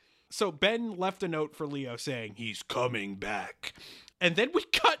 So Ben left a note for Leo saying he's coming back. And then we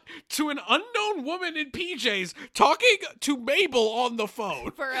cut to an unknown woman in PJs talking to Mabel on the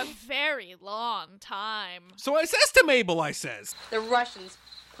phone. For a very long time. So I says to Mabel, The Russians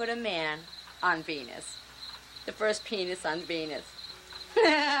put a man on Venus. The first penis on Venus.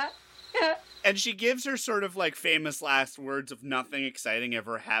 And she gives her sort of famous last words of nothing exciting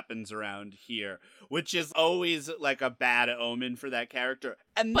ever happens around here, which is always a bad omen for that character.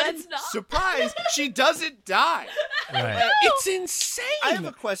 And But then, it's not. surprise, she doesn't die. Right. It's insane. I have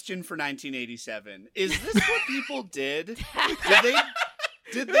a question for 1987. Is this what people did?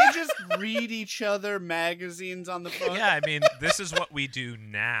 Did they just read each other magazines on the phone? Yeah, I mean, this is what we do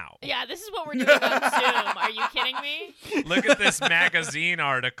now. Yeah, this is what we're doing on Zoom. Are you kidding me? Look at this magazine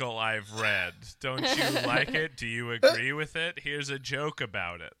article I've read. Don't you like it? Do you agree with it? Here's a joke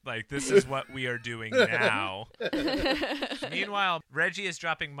about it. Like, this is what we are doing now. Meanwhile, Reggie is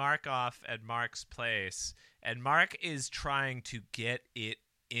dropping Mark off at Mark's place, and Mark is trying to get it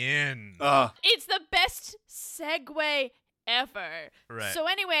in. It's the best segue ever. Right. So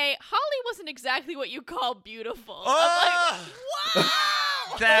anyway, Holly wasn't exactly what you call beautiful. Oh! I'm like,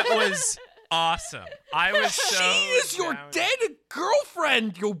 wow! That was awesome. I was so She is your down. dead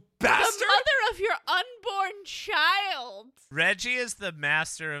girlfriend, you The bastard! mother of your unborn child. Reggie is the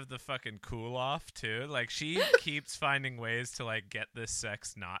master of the fucking cool off too. Like, she keeps finding ways to like get this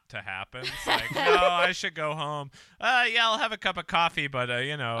sex not to happen. It's like, no, I should go home. Yeah, I'll have a cup of coffee, but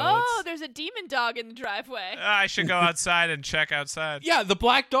you know, Oh, there's a demon dog in the driveway. I should go outside and check outside. Yeah, the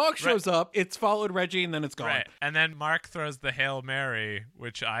black dog shows up. It's followed Reggie, and then it's gone. Right. And then Mark throws the Hail Mary,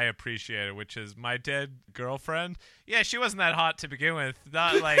 which I appreciated, which is my dead girlfriend. Yeah, she wasn't that hot to begin with.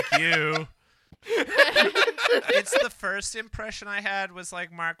 Not like you. It's the first impression I had was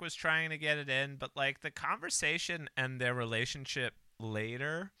like Mark was trying to get it in, but like the conversation and their relationship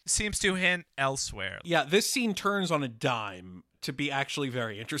later seems to hint elsewhere. Yeah, this scene turns on a dime to be actually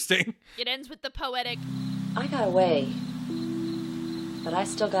very interesting. It ends with the poetic, I got away, but I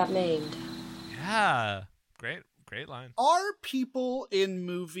still got maimed. Yeah. Great line. Are people in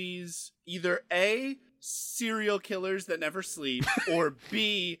movies either A, serial killers that never sleep, or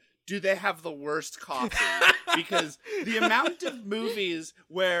B, do they have the worst coffee? Because the amount of movies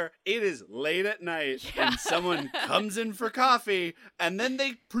where it is late at night and someone comes in for coffee and then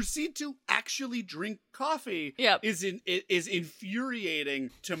they proceed to actually drink coffee is infuriating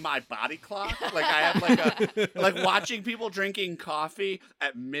to my body clock. Like, I have like watching people drinking coffee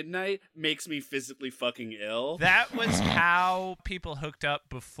at midnight makes me physically fucking ill. That was how people hooked up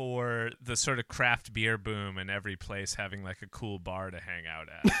before the sort of craft beer boom and every place having like a cool bar to hang out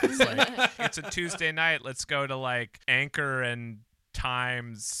at. It's like, it's a Tuesday night. Let's go to like Anchor and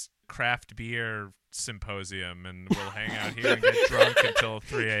Times craft beer symposium and we'll hang out here and get drunk until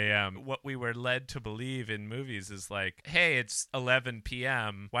 3 a.m. What we were led to believe in movies is like, hey, it's 11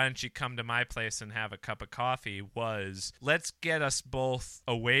 p.m. Why don't you come to my place and have a cup of coffee? Was let's get us both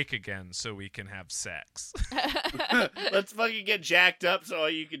awake again so we can have sex. Let's fucking get jacked up so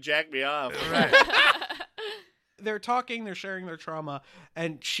you can jack me off. Right. They're talking, they're sharing their trauma,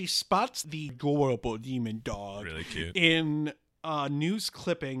 and she spots the adorable demon dog Really cute. in a news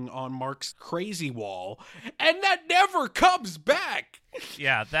clipping on Mark's crazy wall, and that never comes back.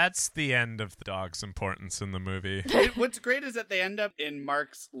 Yeah, that's the end of the dog's importance in the movie. What's great is that they end up in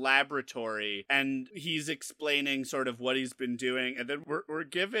Mark's laboratory and he's explaining sort of what he's been doing, and then we're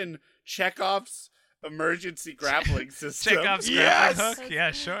given Chekhov's emergency grappling system. Chekhov's grappling hook?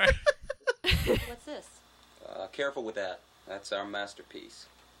 Yeah, sure. What's this? Careful with that. That's our masterpiece.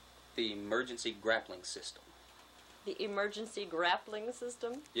 The emergency grappling system. The emergency grappling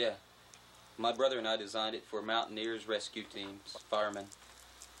system? Yeah. My brother and I designed it for mountaineers, rescue teams, firemen.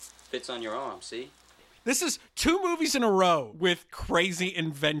 Fits on your arm, see? This is 2 movies in a row with crazy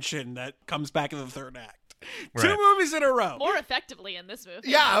invention that comes back in the third act. Right. 2 movies in a row. more effectively in this movie.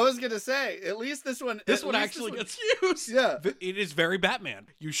 Yeah, I was gonna say, at least this one. Actually gets used. Yeah. It is very Batman.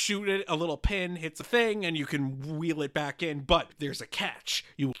 You shoot it, a little pin hits a thing, and you can wheel it back in. But there's a catch.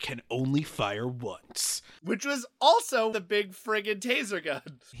 You can only fire once. Which was also the big friggin' taser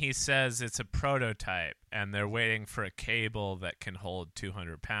gun. He says it's a prototype, and they're waiting for a cable that can hold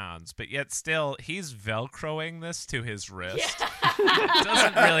 200 pounds. But yet still, he's Velcroing this to his wrist. It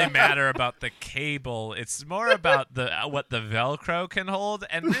doesn't really matter about the cable. It's more about what the Velcro can hold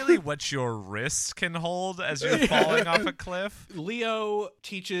and really what your wrist can hold as you're falling off a cliff. Leo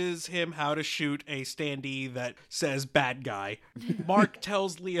teaches him how to shoot a standee that says bad guy. Mark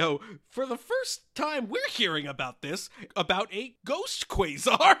tells Leo, for the first time we're hearing about this, about a ghost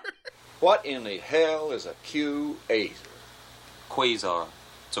quasar. What in the hell is a quasar? Quasar.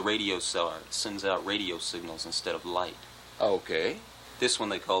 It's a radio star. It sends out radio signals instead of light. Okay. This one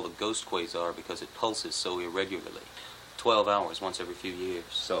they call the ghost quasar because it pulses so irregularly. 12 hours once every few years.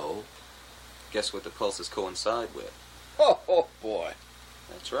 So? Guess what the pulses coincide with? Oh boy.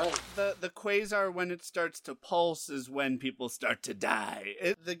 That's right. The quasar, when it starts to pulse, is when people start to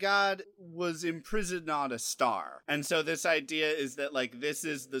die. The god was imprisoned on a star. And so this idea is that, like, this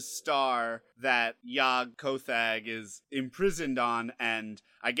is the star that Yog Kothag is imprisoned on, and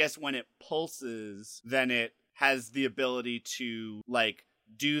I guess when it pulses, then it has the ability to, like,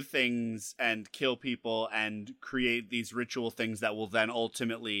 do things and kill people and create these ritual things that will then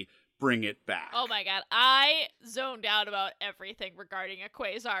ultimately bring it back. Oh my god, I zoned out about everything regarding a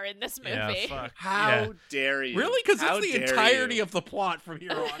quasar in this movie. Yeah, fuck. How dare you? Really? Because How it's the dare entirety you? of the plot from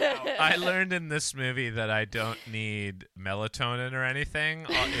here on out. I learned in this movie that I don't need melatonin or anything.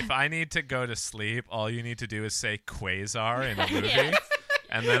 If I need to go to sleep, all you need to do is say quasar in a movie. Yes.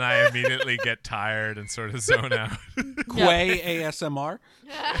 And then I immediately get tired and sort of zone out. Quay ASMR.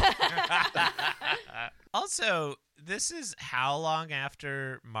 Also, this is how long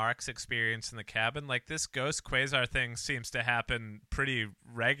after Mark's experience in the cabin? Like, this ghost quasar thing seems to happen pretty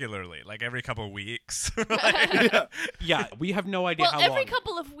regularly, like every couple of weeks. Yeah, we have no idea Well, how every long.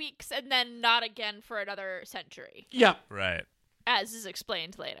 couple of weeks and then not again for another century. Yeah. Right. As is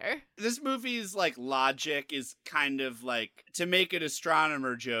explained later. This movie's like logic is kind of like, to make an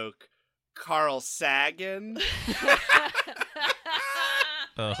astronomer joke, Carl Sagan.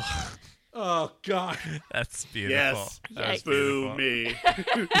 Ugh. Oh, God. That's beautiful. Yes. That's Boo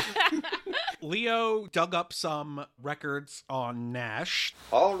beautiful. me. Leo dug up some records on Nash.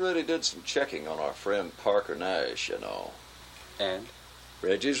 Already did some checking on our friend Parker Nash, you know. And?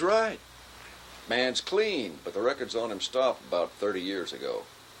 Reggie's right. Man's clean, but the records on him stopped about 30 years ago.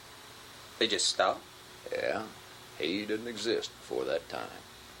 They just stopped? Yeah, he didn't exist before that time.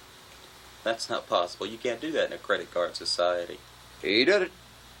 That's not possible. You can't do that in a credit card society. He did it.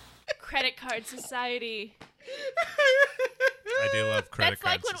 Credit card society. I do love credit That's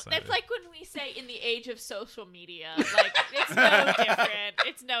like card when society. that's like when we say in the age of social media. Like, it's no different.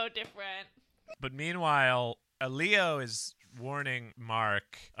 It's no different. But meanwhile, Leo is warning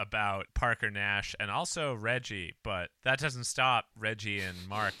Mark about Parker Nash and also Reggie, but that doesn't stop Reggie and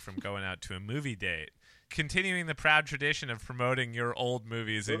Mark from going out to a movie date. Continuing the proud tradition of promoting your old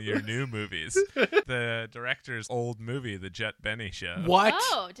movies in your new movies. The director's old movie, The Jet Benny Show. What?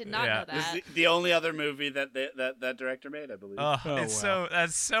 Oh, did not know This that. is the only other movie that that director made, I believe. Oh, Oh, it's wow.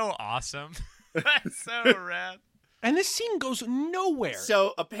 that's so awesome. That's so rad. And this scene goes nowhere.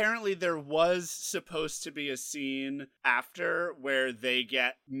 So apparently there was supposed to be a scene after where they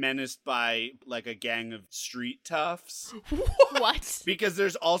get menaced by like a gang of street toughs. What? Because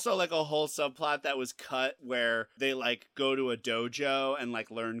there's also like a whole subplot that was cut where they like go to a dojo and like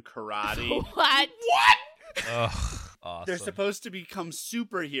learn karate. What? Ugh, awesome. They're supposed to become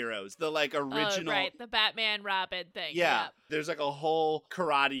superheroes. The like original Oh, right, the Batman Robin thing. Yeah, there's like a whole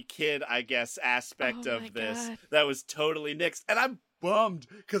Karate Kid, I guess, aspect Oh my of this God. that was totally nixed. And I'm bummed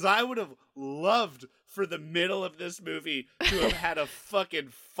because I would have loved for the middle of this movie to have had a fucking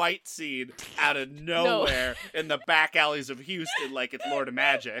fight scene out of nowhere in the back alleys of Houston like it's Lord of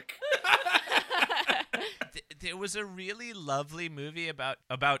Magic. There was a really lovely movie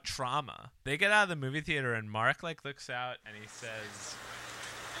about trauma. They get out of the movie theater and Mark like looks out and he says,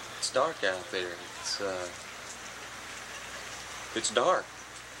 It's dark out there. It's dark.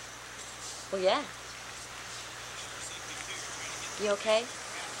 Well, yeah. You okay?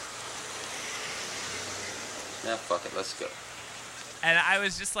 Now fuck it, let's go. and I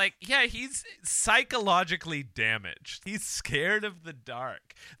was just like, yeah, he's psychologically damaged. He's scared of the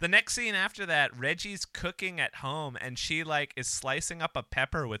dark. The next scene after that, Reggie's cooking at home and she like is slicing up a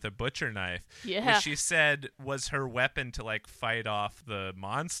pepper with a butcher knife. Yeah. Which she said was her weapon to like fight off the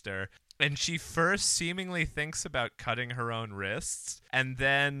monster. And she first seemingly thinks about cutting her own wrists and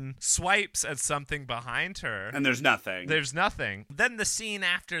then swipes at something behind her. And there's nothing. There's nothing. Then the scene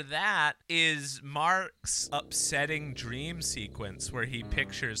after that is Mark's upsetting dream sequence where he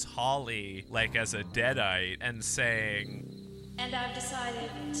pictures Holly like as a deadite and saying, And I've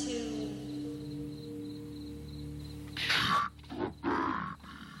decided to...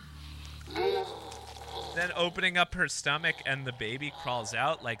 then opening up her stomach and the baby crawls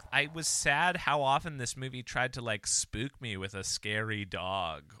out. Like, I was sad how often this movie tried to like spook me with a scary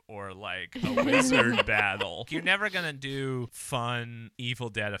dog or like a wizard battle. You're never gonna do fun Evil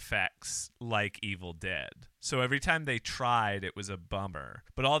Dead effects like Evil Dead. So every time they tried, it was a bummer.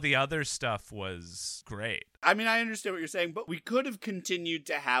 But all the other stuff was great. I mean, I understand what you're saying, but we could have continued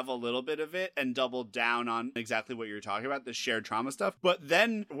to have a little bit of it and doubled down on exactly what you're talking about, the shared trauma stuff. But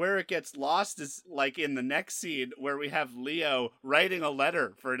then where it gets lost is like in the next scene where we have Leo writing a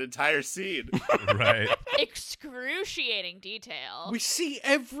letter for an entire scene. Right. Excruciating detail. We see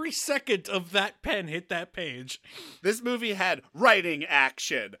every second of that pen hit that page. This movie had writing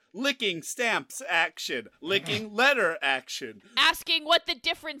action, licking stamps action, licking letter action. Asking what the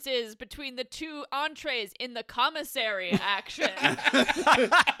difference is between the two entrees in the commissary action.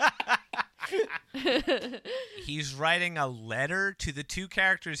 He's writing a letter to the two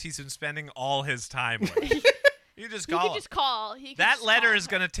characters he's been spending all his time with. You just He call could him. just call. He could That just letter call is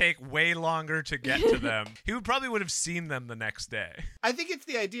going to take way longer to get to them. He probably would have seen them the next day. I think it's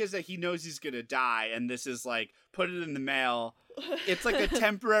the idea is that he knows he's gonna die, and this is like, put it in the mail. It's like a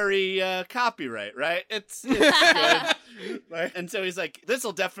temporary copyright, right? It's good. Right? And so he's like, this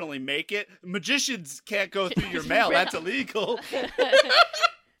will definitely make it. Magicians can't go through your mail. That's illegal.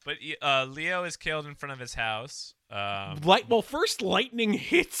 But Leo is killed in front of his house. First lightning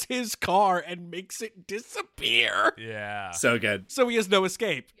hits his car and makes it disappear. Yeah. So good. So he has no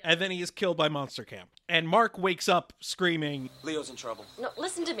escape. And then he is killed by Monster Camp. And Mark wakes up screaming, Leo's in trouble. No,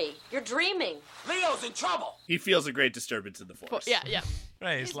 listen to me. You're dreaming. Leo's in trouble! He feels a great disturbance in the force. Yeah.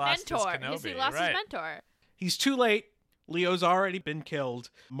 Right, he's His lost mentor. his Kenobi. He lost right. his mentor. he's too late. Leo's already been killed.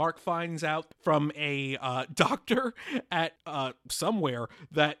 Mark finds out from a doctor at somewhere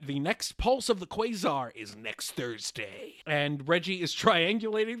that the next pulse of the quasar is next Thursday. And Reggie is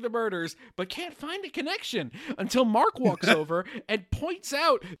triangulating the murders, but can't find a connection until Mark walks over and points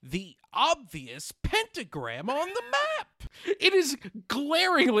out the obvious pentagram on the map. It is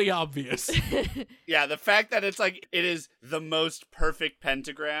glaringly obvious. Yeah, the fact that it's like, it is the most perfect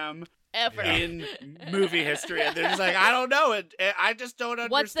pentagram ever in movie history, and they're just like, I don't know it. I just don't understand.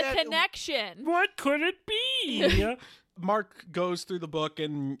 What's the connection? What could it be? Mark goes through the book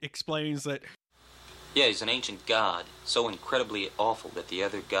and explains that. Yeah, he's an ancient god, so incredibly awful that the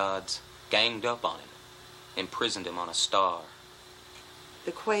other gods ganged up on him, imprisoned him on a star.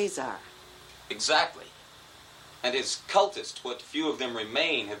 The quasar. Exactly. And his cultists, what few of them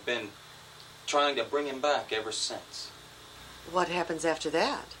remain, have been trying to bring him back ever since. What happens after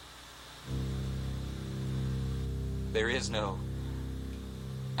that? There is no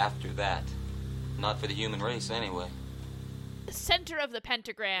after that. Not for the human race, anyway. The center of the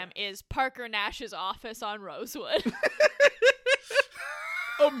pentagram is Parker Nash's office on Rosewood.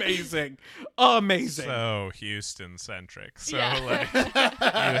 Amazing. Amazing. So Houston-centric. So,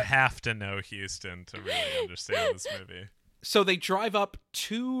 Yeah. you have to know Houston to really understand this movie. So they drive up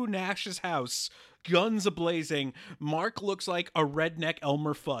to Nash's house, guns a-blazing. Mark looks like a redneck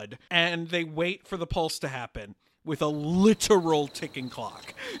Elmer Fudd, and they wait for the pulse to happen with a literal ticking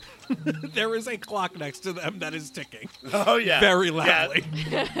clock. There is a clock next to them that is ticking. Oh, yeah. Very loudly.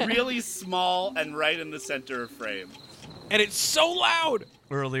 Yeah. Really small and right in the center of frame. And it's so loud.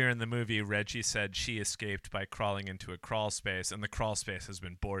 Earlier in the movie, Reggie said she escaped by crawling into a crawl space, and the crawl space has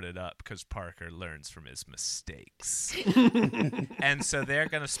been boarded up because Parker learns from his mistakes. And so they're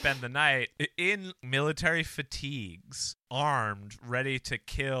going to spend the night in military fatigues, armed, ready to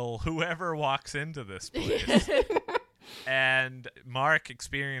kill whoever walks into this place. And Mark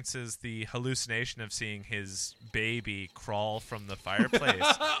experiences the hallucination of seeing his baby crawl from the fireplace.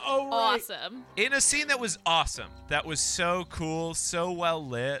 Oh, right. Awesome. In a scene that was awesome. That was so cool, so well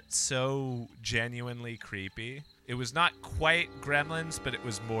lit, so genuinely creepy. It was not quite Gremlins, but it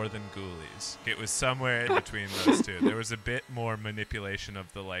was more than Ghoulies. It was somewhere in between those two. There was a bit more manipulation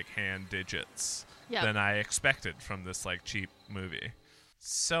of the hand digits than I expected from this cheap movie.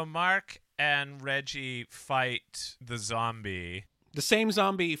 So Mark and Reggie fight the zombie. The same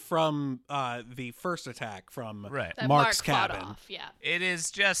zombie from the first attack from That Mark's Mark fought cabin. off, yeah. It is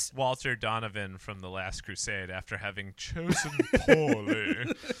just Walter Donovan from The Last Crusade after having chosen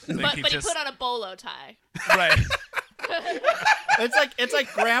poorly. But he put on a bolo tie. Right. It's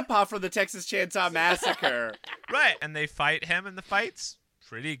like Grandpa from the Texas Chainsaw Massacre. Right, and they fight him, and the fight's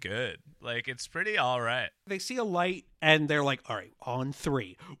pretty good. It's pretty all right. They see a light, and they're like, all right, on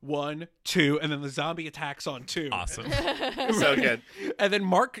 3. 1, 2, and then the zombie attacks on 2. Awesome. So good. And then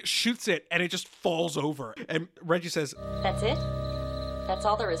Mark shoots it, and it just falls over. And Reggie says, That's it? That's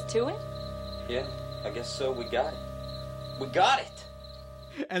all there is to it? Yeah, I guess so. We got it. We got it!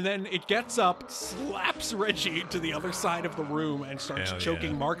 and then it gets up, slaps Reggie to the other side of the room, and starts Hell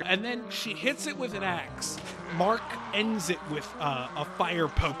choking yeah. Mark. And then she hits it with an axe. Mark ends it with a fire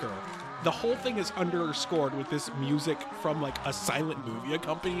poker. The whole thing is underscored with this music from a silent movie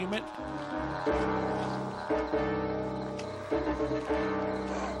accompaniment.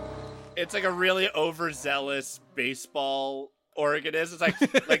 It's like a really overzealous baseball organist. It's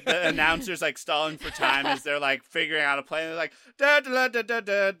like the announcer's stalling for time as they're figuring out a play. And they're like da da da da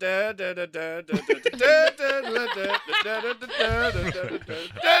da da da da da da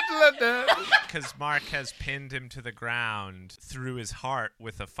da. Because Mark has pinned him to the ground through his heart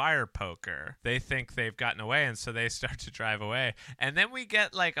with a fire poker. They think they've gotten away, and so they start to drive away. And then we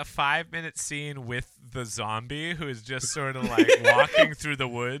get a 5-minute scene with the zombie who is just sort of walking through the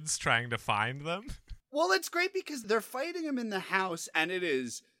woods trying to find them. Well, it's great because they're fighting him in the house, and it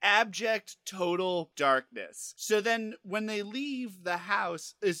is abject, total darkness. So then when they leave the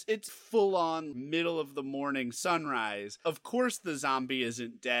house, it's full on middle of the morning sunrise. Of course the zombie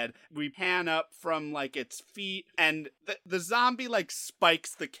isn't dead. We pan up from like its feet, and the zombie like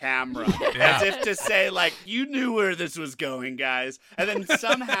spikes the camera as if to say like, you knew where this was going, guys, and then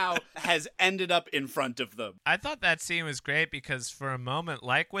somehow has ended up in front of them. I thought that scene was great because for a moment,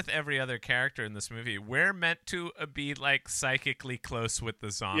 like with every other character in this movie, we're meant to be like psychically close with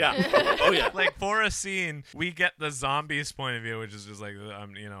the zombie. Yeah. Oh yeah. Like for a scene, we get the zombie's point of view, which is just like,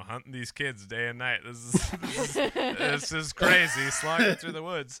 I'm hunting these kids day and night. This is crazy, slogging through the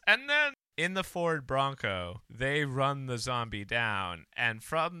woods. And then in the Ford Bronco, they run the zombie down, and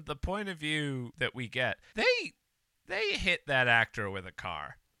from the point of view that we get, they hit that actor with a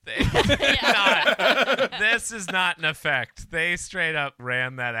car. This is not an effect. They straight up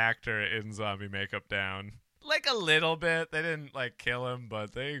ran that actor in zombie makeup down. Like a little bit. They didn't like kill him,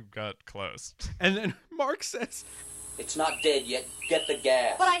 but they got close. And then Mark says, It's not dead yet. Get the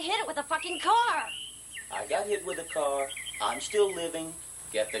gas. But I hit it with a fucking car. I got hit with a car. I'm still living.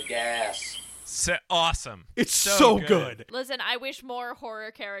 Get the gas. So awesome. It's so good. Listen, I wish more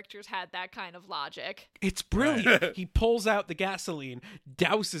horror characters had that kind of logic. It's brilliant. He pulls out the gasoline,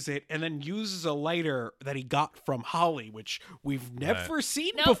 douses it, and then uses a lighter that he got from Holly, which we've never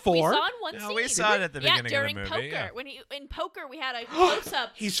seen before. We saw in one scene. We saw it at the beginning during of the movie. poker. Yeah. When in poker, we had a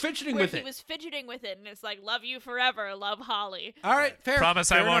close-up. He's fidgeting where with he it. was fidgeting with it, and it's like, love you forever, love Holly. All right, fair. Promise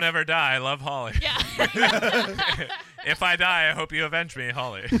fair I won't enough. ever die. I love Holly. Yeah. If I die, I hope you avenge me,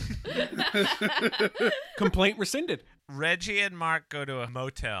 Holly. Complaint rescinded. Reggie and Mark go to a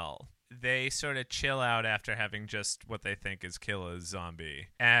motel. They sort of chill out after having just what they think is kill a zombie.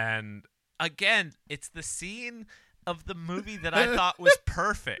 And again, it's the scene of the movie that I thought was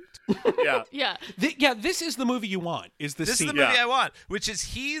perfect. Yeah. This is the movie you want, is the This scene. is the movie I want, which is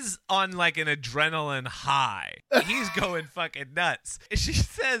he's on like an adrenaline high. He's going fucking nuts. She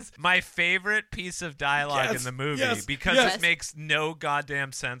says, my favorite piece of dialogue in the movie, because it makes no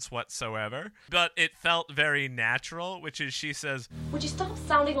goddamn sense whatsoever, but it felt very natural, which is she says, Would you stop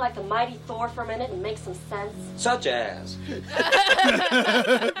sounding like the mighty Thor for a minute and make some sense? Such as.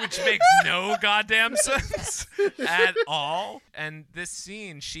 which makes no goddamn sense at all. And this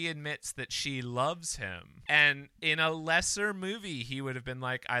scene, she admits that she loves him. And in a lesser movie, he would have been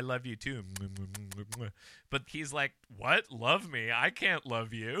like, I love you too. But he's like, what? Love me? I can't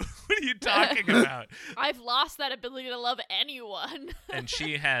love you. What are you talking about? I've lost that ability to love anyone. And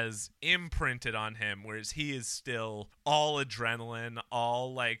she has imprinted on him, whereas he is still all adrenaline,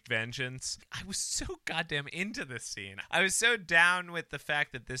 all like vengeance. I was so goddamn into this scene. I was so down with the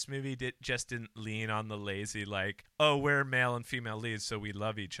fact that this movie just didn't lean on the lazy, like, oh, we're male and female leads, so we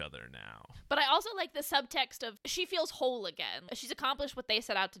love each other now. But I also like the subtext of she feels whole again. She's accomplished what they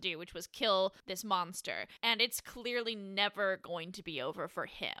set out to do, which was kill this monster. And it's clearly never going to be over for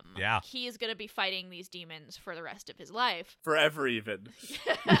him. Yeah. He is going to be fighting these demons for the rest of his life. Forever even.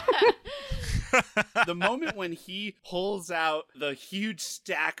 The moment when he pulls out the huge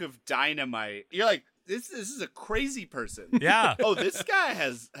stack of dynamite, you're like, this is a crazy person. Yeah. Oh, this guy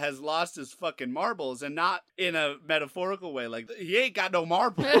has lost his fucking marbles, and not in a metaphorical way. Like, he ain't got no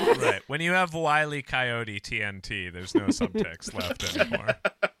marbles. Right. When you have Wile E. Coyote TNT, there's no subtext left anymore.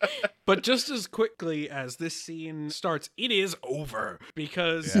 But just as quickly as this scene starts, it is over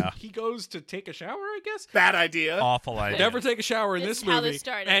because he goes to take a shower, I guess. Bad idea. Awful idea. Never take a shower in this is how movie. this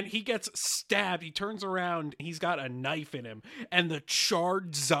started. And he gets stabbed. He turns around. He's got a knife in him. And the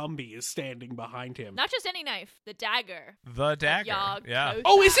charred zombie is standing behind him. Not just any knife, the dagger. The dagger. Yog Yeah. Kothag.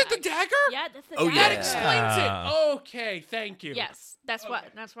 Oh, is it the dagger? Yeah, that's the Oh, dagger. yeah. That explains it. Okay, thank you. Yes, that's why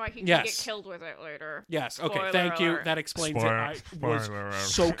he can Yes. get killed with it later. Yes, okay, Spoiler thank you. alert. That explains Spoiler- it. I was spoiler alert.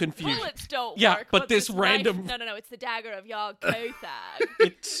 so confused. Bullets don't Yeah, work, but this knife- random- No, it's the dagger of Yog Kothag.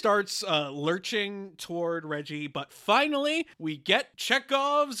 It starts lurching toward Reggie, but finally we get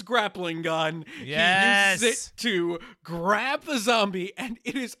Chekhov's grappling gun. Yes. He uses it to grab the zombie, and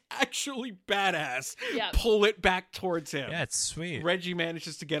it is actually badass. Yep. Pull it back towards him. Yeah, it's sweet. Reggie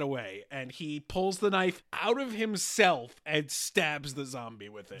manages to get away, and he pulls the knife out of himself and stabs the zombie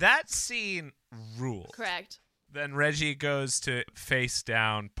with it. That scene rules. Correct. Then Reggie goes to face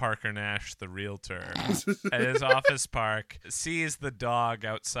down Parker Nash, the realtor, at his office park, sees the dog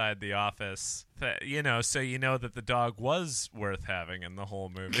outside the office, so you know that the dog was worth having in the whole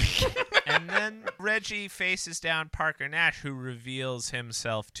movie. And then Reggie faces down Parker Nash, who reveals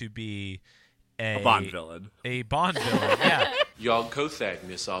himself to be a Bond villain. A Bond villain, yeah. Yog Kothag,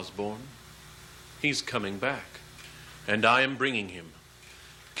 Miss Osborne. He's coming back, and I am bringing him.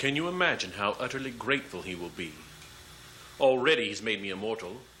 Can you imagine how utterly grateful he will be? Already he's made me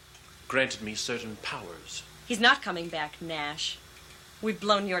immortal, granted me certain powers. He's not coming back, Nash. We've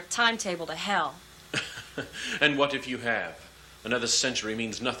blown your timetable to hell. And what if you have? Another century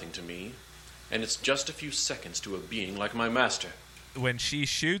means nothing to me, and it's just a few seconds to a being like my master. When she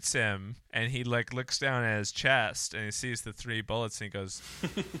shoots him and he like looks down at his chest and he sees the 3 bullets and he goes,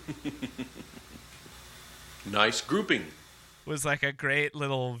 Nice grouping. Was like a great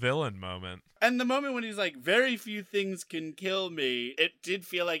little villain moment. And the moment when he's like, very few things can kill me, it did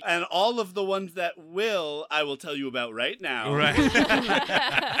feel like, and all of the ones that will, I will tell you about right now. Right.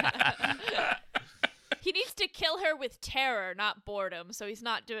 He needs to kill her with terror, not boredom, so he's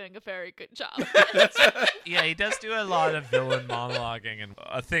not doing a very good job. Yeah, he does do a lot of villain monologuing, and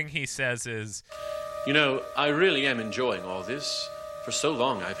a thing he says is, You know, I really am enjoying all this. For so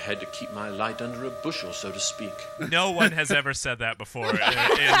long, I've had to keep my light under a bushel, so to speak. No one has ever said that before in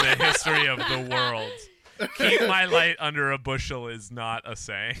the history of the world. Keep my light under a bushel is not a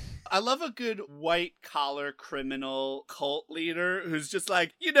saying. I love a good white-collar criminal cult leader who's just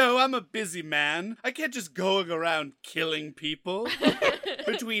like, you know, I'm a busy man. I can't just go around killing people.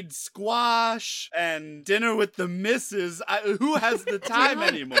 Between squash and dinner with the missus, who has the time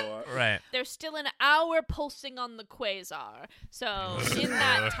anymore? Right. There's still an hour pulsing on the quasar. So in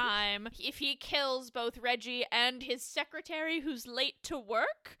that time, if he kills both Reggie and his secretary who's late to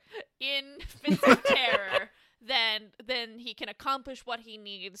work in Fits of Terror, then he can accomplish what he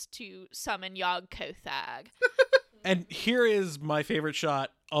needs to summon Yog-Kothag. And here is my favorite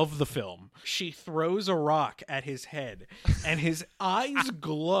shot of the film. She throws a rock at his head, and his eyes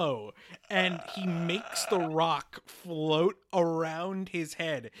glow, and he makes the rock float around his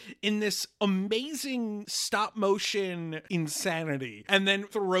head in this amazing stop-motion insanity, and then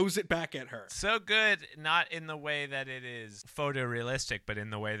throws it back at her. So good, not in the way that it is photorealistic, but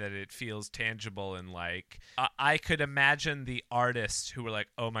in the way that it feels tangible and like... I could imagine the artists who were like,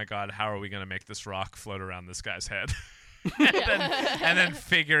 oh my god, how are we going to make this rock float around this guy's head? and then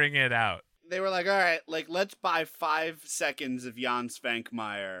figuring it out. They were like, all right, like, let's buy 5 seconds of Jan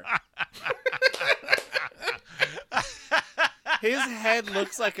Svankmajer. His head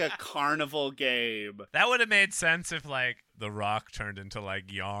looks like a carnival game. That would have made sense if, like, the rock turned into,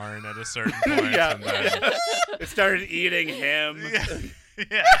 like, yarn at a certain point. Yeah. And then... It started eating him.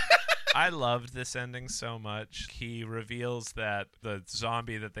 Yeah. I loved this ending so much. He reveals that the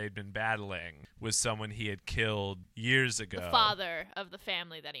zombie that they'd been battling was someone he had killed years ago. The father of the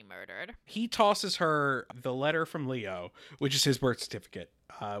family that he murdered. He tosses her the letter from Leo, which is his birth certificate,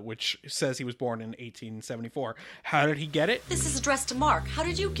 which says he was born in 1874. How did he get it? This is addressed to Mark. How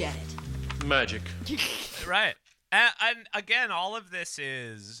did you get it? Magic. Right. And again, all of this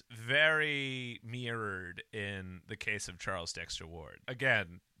is very mirrored in the case of Charles Dexter Ward.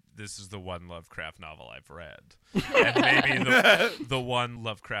 Again, this is the one Lovecraft novel I've read. And maybe the one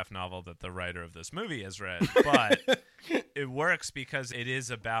Lovecraft novel that the writer of this movie has read. But it works because it is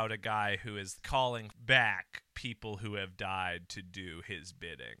about a guy who is calling back people who have died to do his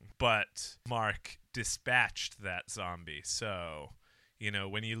bidding. But Mark dispatched that zombie. So, you know,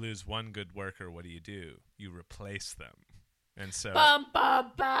 when you lose one good worker, what do? You replace them. And so Bum,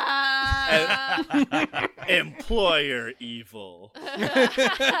 bum, bum. Employer evil.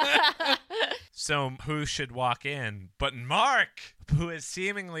 So who should walk in but Mark, who has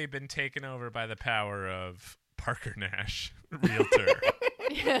seemingly been taken over by the power of Parker Nash, realtor.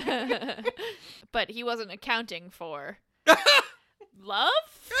 But he wasn't accounting for love,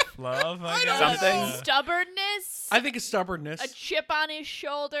 I guess. Something. stubbornness, I think it's stubbornness. a chip on his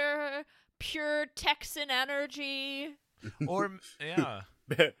shoulder, pure Texan energy. Or, yeah.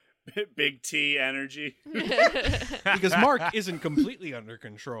 Big T energy. Because Mark isn't completely under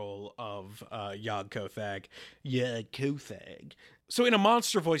control of Yog-Kothag. Yog-Kothag. So in a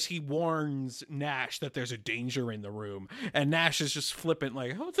monster voice, he warns Nash that there's a danger in the room. And Nash is just flippant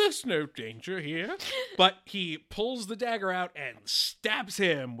like, oh, there's no danger here. But he pulls the dagger out and stabs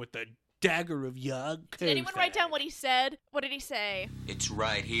him with the dagger of Yog-Kothag. Did anyone write down what he said? What did he say? It's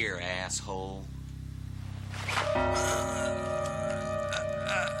right here, asshole.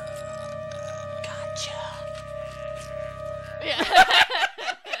 Yeah.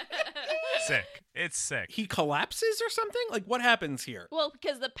 Sick. It's sick. He collapses or something? Like, what happens here? Well,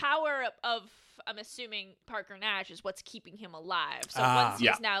 because the power of I'm assuming Parker Nash is what's keeping him alive. So Ah. once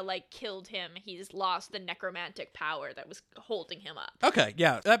he's now like killed him, he's lost the necromantic power that was holding him up. Okay,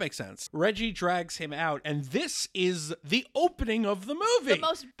 yeah, that makes sense. Reggie drags him out, and this is the opening of the movie. The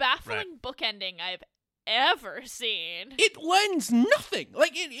most baffling bookending I've ever seen. It lends nothing.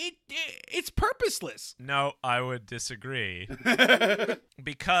 Like, it's purposeless. No, I would disagree.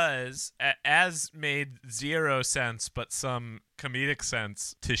 Because as made zero sense but some comedic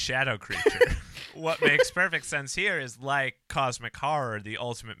sense to Shadow Creature, what makes perfect sense here is, like Cosmic Horror, the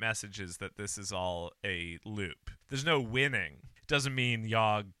ultimate message is that this is all a loop. There's no winning. Doesn't mean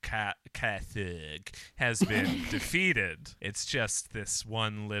Yog-Kathug has been defeated. It's just this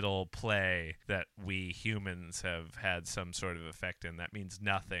one little play that we humans have had some sort of effect in that means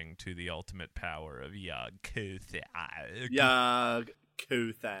nothing to the ultimate power of Yog-Kathug.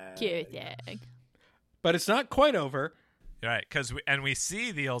 Kathug. But it's not quite over. Right, we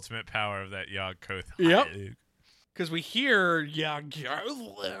see the ultimate power of that Yog-Kathug. Yep. Because we hear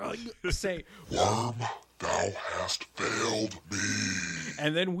Yog-Kathug say, Worm, thou hast failed me.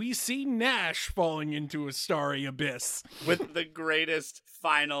 And then we see Nash falling into a starry abyss. With the greatest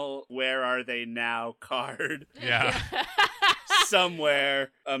final "Where Are They Now" card. Yeah.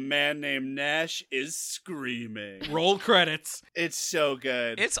 Somewhere, a man named Nash is screaming. Roll credits. It's so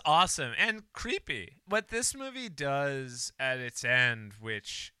good. It's awesome and creepy. What this movie does at its end,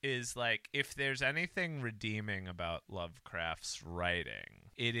 which is like, if there's anything redeeming about Lovecraft's writing,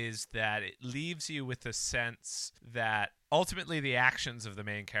 it is that it leaves you with a sense that ultimately the actions of the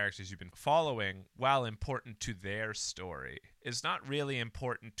main characters you've been following, while important to their story, is not really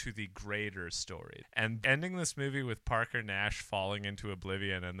important to the greater story. And ending this movie with Parker Nash falling into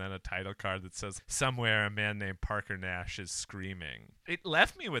oblivion and then a title card that says, somewhere a man named Parker Nash is screaming. It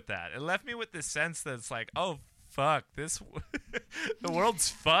left me with that. It left me with this sense that it's like, oh, fuck, the world's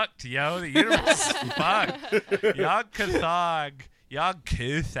fucked, yo. The universe is fucked.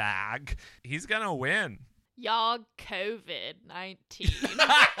 Yog-Kathug, he's gonna win. Yog COVID-19.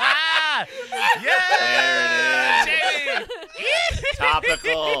 Yeah! There it is.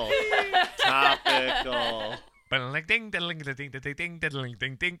 Topical.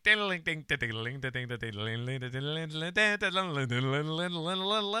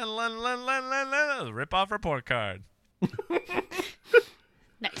 Rip off report card.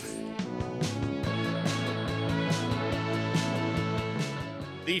 Nice.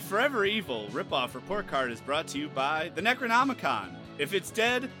 The Forever Evil ripoff report card is brought to you by the Necronomicon. If it's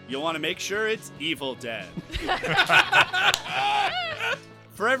dead, you'll want to make sure it's evil dead.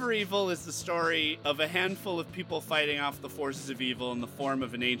 Forever Evil is the story of a handful of people fighting off the forces of evil in the form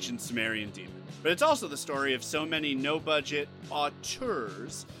of an ancient Sumerian demon. But it's also the story of so many no-budget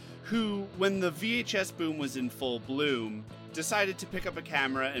auteurs who, when the VHS boom was in full bloom, decided to pick up a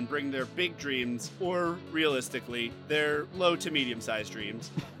camera and bring their big dreams, or realistically, their low to medium-sized dreams,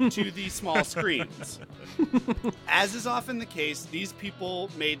 to the small screens. As is often the case, these people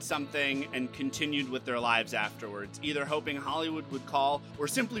made something and continued with their lives afterwards, either hoping Hollywood would call or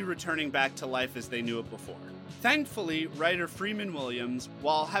simply returning back to life as they knew it before. Thankfully, writer Freeman Williams,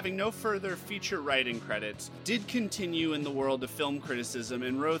 while having no further feature writing credits, did continue in the world of film criticism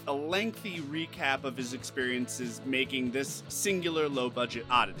and wrote a lengthy recap of his experiences making this singular low-budget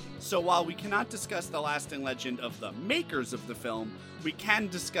oddity. So while we cannot discuss the lasting legend of the makers of the film, we can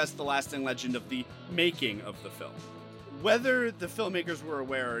discuss the lasting legend of the making of the film. Whether the filmmakers were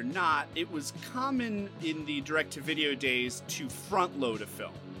aware or not, it was common in the direct-to-video days to front-load a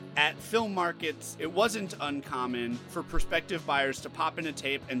film. At film markets, it wasn't uncommon for prospective buyers to pop in a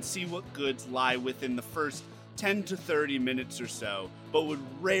tape and see what goods lie within the first 10 to 30 minutes or so, but would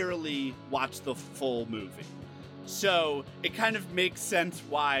rarely watch the full movie. So it kind of makes sense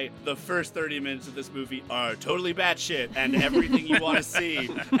why the first 30 minutes of this movie are totally batshit and everything you want to see,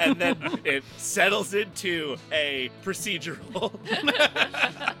 and then it settles into a procedural.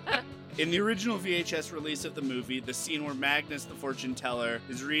 In the original VHS release of the movie, the scene where Magnus, the fortune teller,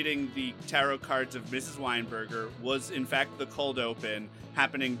 is reading the tarot cards of Mrs. Weinberger was in fact the cold open,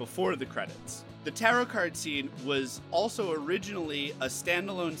 happening before the credits. The tarot card scene was also originally a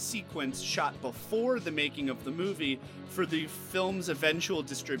standalone sequence shot before the making of the movie for the film's eventual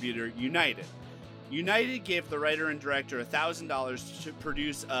distributor, United. United gave the writer and director $1,000 to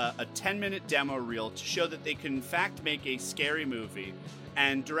produce a 10-minute demo reel to show that they could in fact make a scary movie,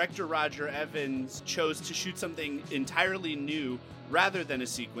 and director Roger Evans chose to shoot something entirely new rather than a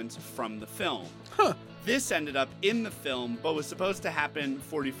sequence from the film. This ended up in the film, but was supposed to happen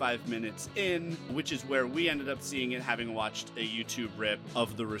 45 minutes in, which is where we ended up seeing it, having watched a YouTube rip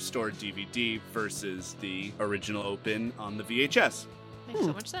of the restored DVD versus the original open on the VHS. Makes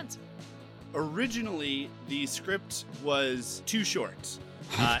so much sense. Originally, the script was too short.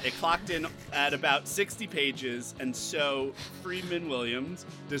 It clocked in at about 60 pages, and so Freeman Williams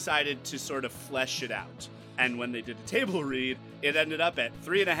decided to sort of flesh it out. And when they did a table read, it ended up at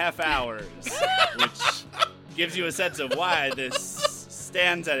 3.5 hours, which gives you a sense of why this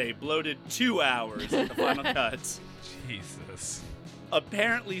stands at a bloated 2 hours at the final cut. Jesus.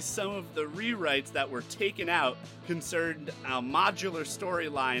 Apparently, some of the rewrites that were taken out concerned a modular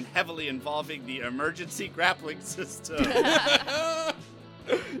storyline heavily involving the emergency grappling system.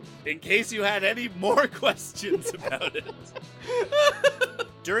 In case you had any more questions about it.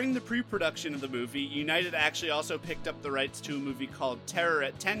 During the pre-production of the movie, United actually also picked up the rights to a movie called Terror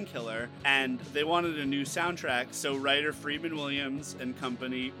at 10 Killer, and they wanted a new soundtrack, so writer Freeman Williams and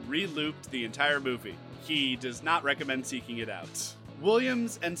company re-looped the entire movie. He does not recommend seeking it out.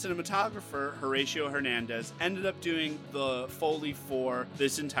 Williams and cinematographer Horatio Hernandez ended up doing the Foley for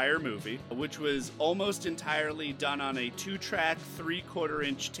this entire movie, which was almost entirely done on a 2-track,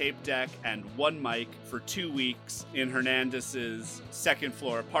 3/4-inch tape deck and 1 mic for 2 weeks in Hernandez's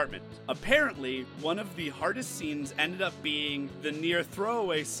second-floor apartment. Apparently, one of the hardest scenes ended up being the near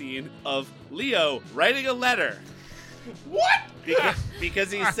throwaway scene of Leo writing a letter. What?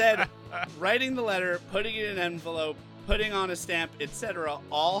 Because he said writing the letter, putting it in an envelope, putting on a stamp, etc.,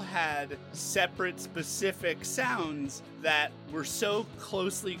 all had separate specific sounds that were so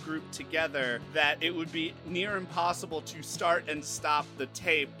closely grouped together that it would be near impossible to start and stop the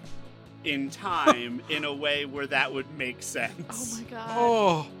tape in time in a way where that would make sense. Oh my god.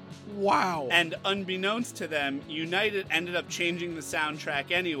 Oh, wow. And unbeknownst to them, United ended up changing the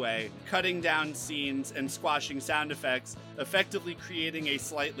soundtrack anyway, cutting down scenes and squashing sound effects, effectively creating a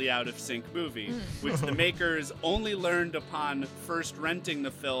slightly out-of-sync movie, which the makers only learned upon first renting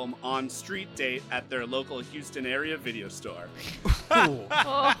the film on street date at their local Houston area video store.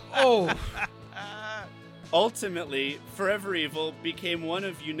 Oh. Ultimately, Forever Evil became one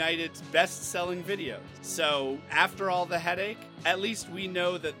of United's best-selling videos. So, after all the headache, at least we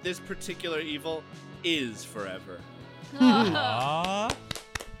know that this particular evil is forever.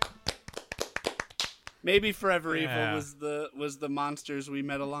 Maybe Forever Evil was the monsters we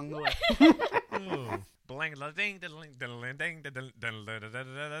met along the way.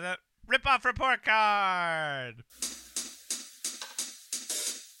 Rip-off report card!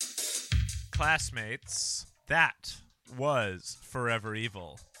 Classmates, that was Forever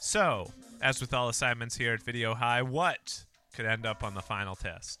Evil. So, as with all assignments here at Video High, what could end up on the final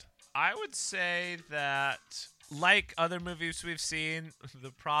test? I would say that, like other movies we've seen, the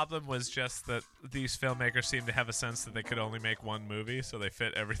problem was just that these filmmakers seem to have a sense that they could only make one movie, so they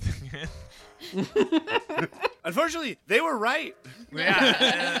fit everything in. Unfortunately, they were right.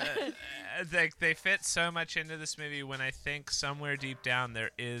 Yeah. They fit so much into this movie when I think somewhere deep down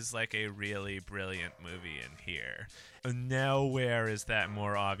there is like a really brilliant movie in here. Nowhere is that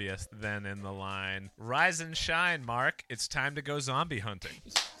more obvious than in the line, "Rise and shine, Mark. It's time to go zombie hunting."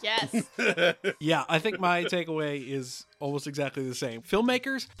 Yes. Yeah, I think my takeaway is almost exactly the same.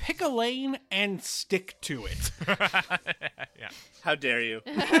 Filmmakers, pick a lane and stick to it. Yeah. How dare you?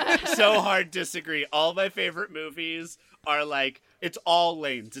 So hard disagree. All my favorite movies are like, it's all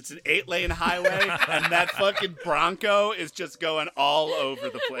lanes. It's an 8-lane highway, and that fucking Bronco is just going all over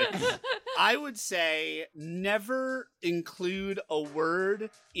the place. I would say never include a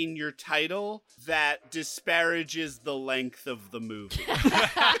word in your title that disparages the length of the movie.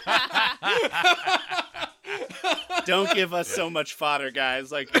 Don't give us so much fodder,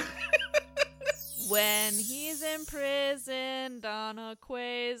 guys. Like, when he's imprisoned on a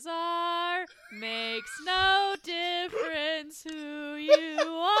quasar, makes no difference who you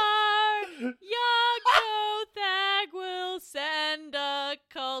are. Yog-Gothag will send a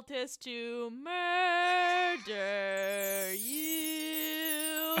cultist to murder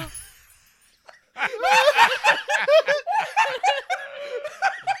you.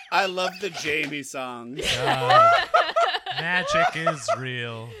 I love the Jamie songs. Magic is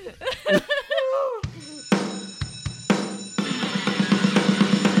real.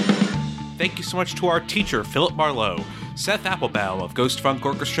 Thank you so much to our teacher, Philip Marlowe, Seth Applebow of Ghost Funk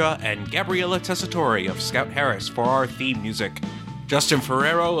Orchestra, and Gabriella Tessitore of Scout Harris for our theme music, Justin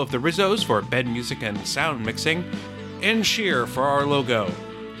Ferrero of the Rizzos for bed music and sound mixing, and Sheer for our logo.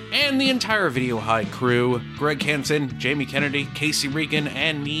 And the entire Video High crew, Greg Hansen, Jamie Kennedy, Casey Regan,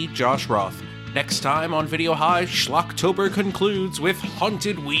 and me, Josh Roth. Next time on Video High, Schlocktober concludes with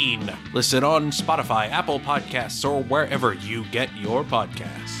Haunted Ween. Listen on Spotify, Apple Podcasts, or wherever you get your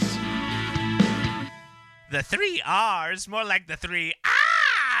podcasts. The 3 R's, more like the 3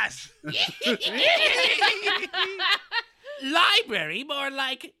 R's. Library, more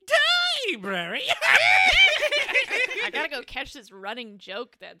like library. I gotta go catch this running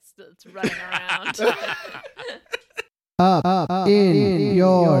joke that's running around. Up in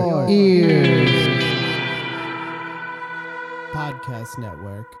your ears. Podcast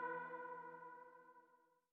Network.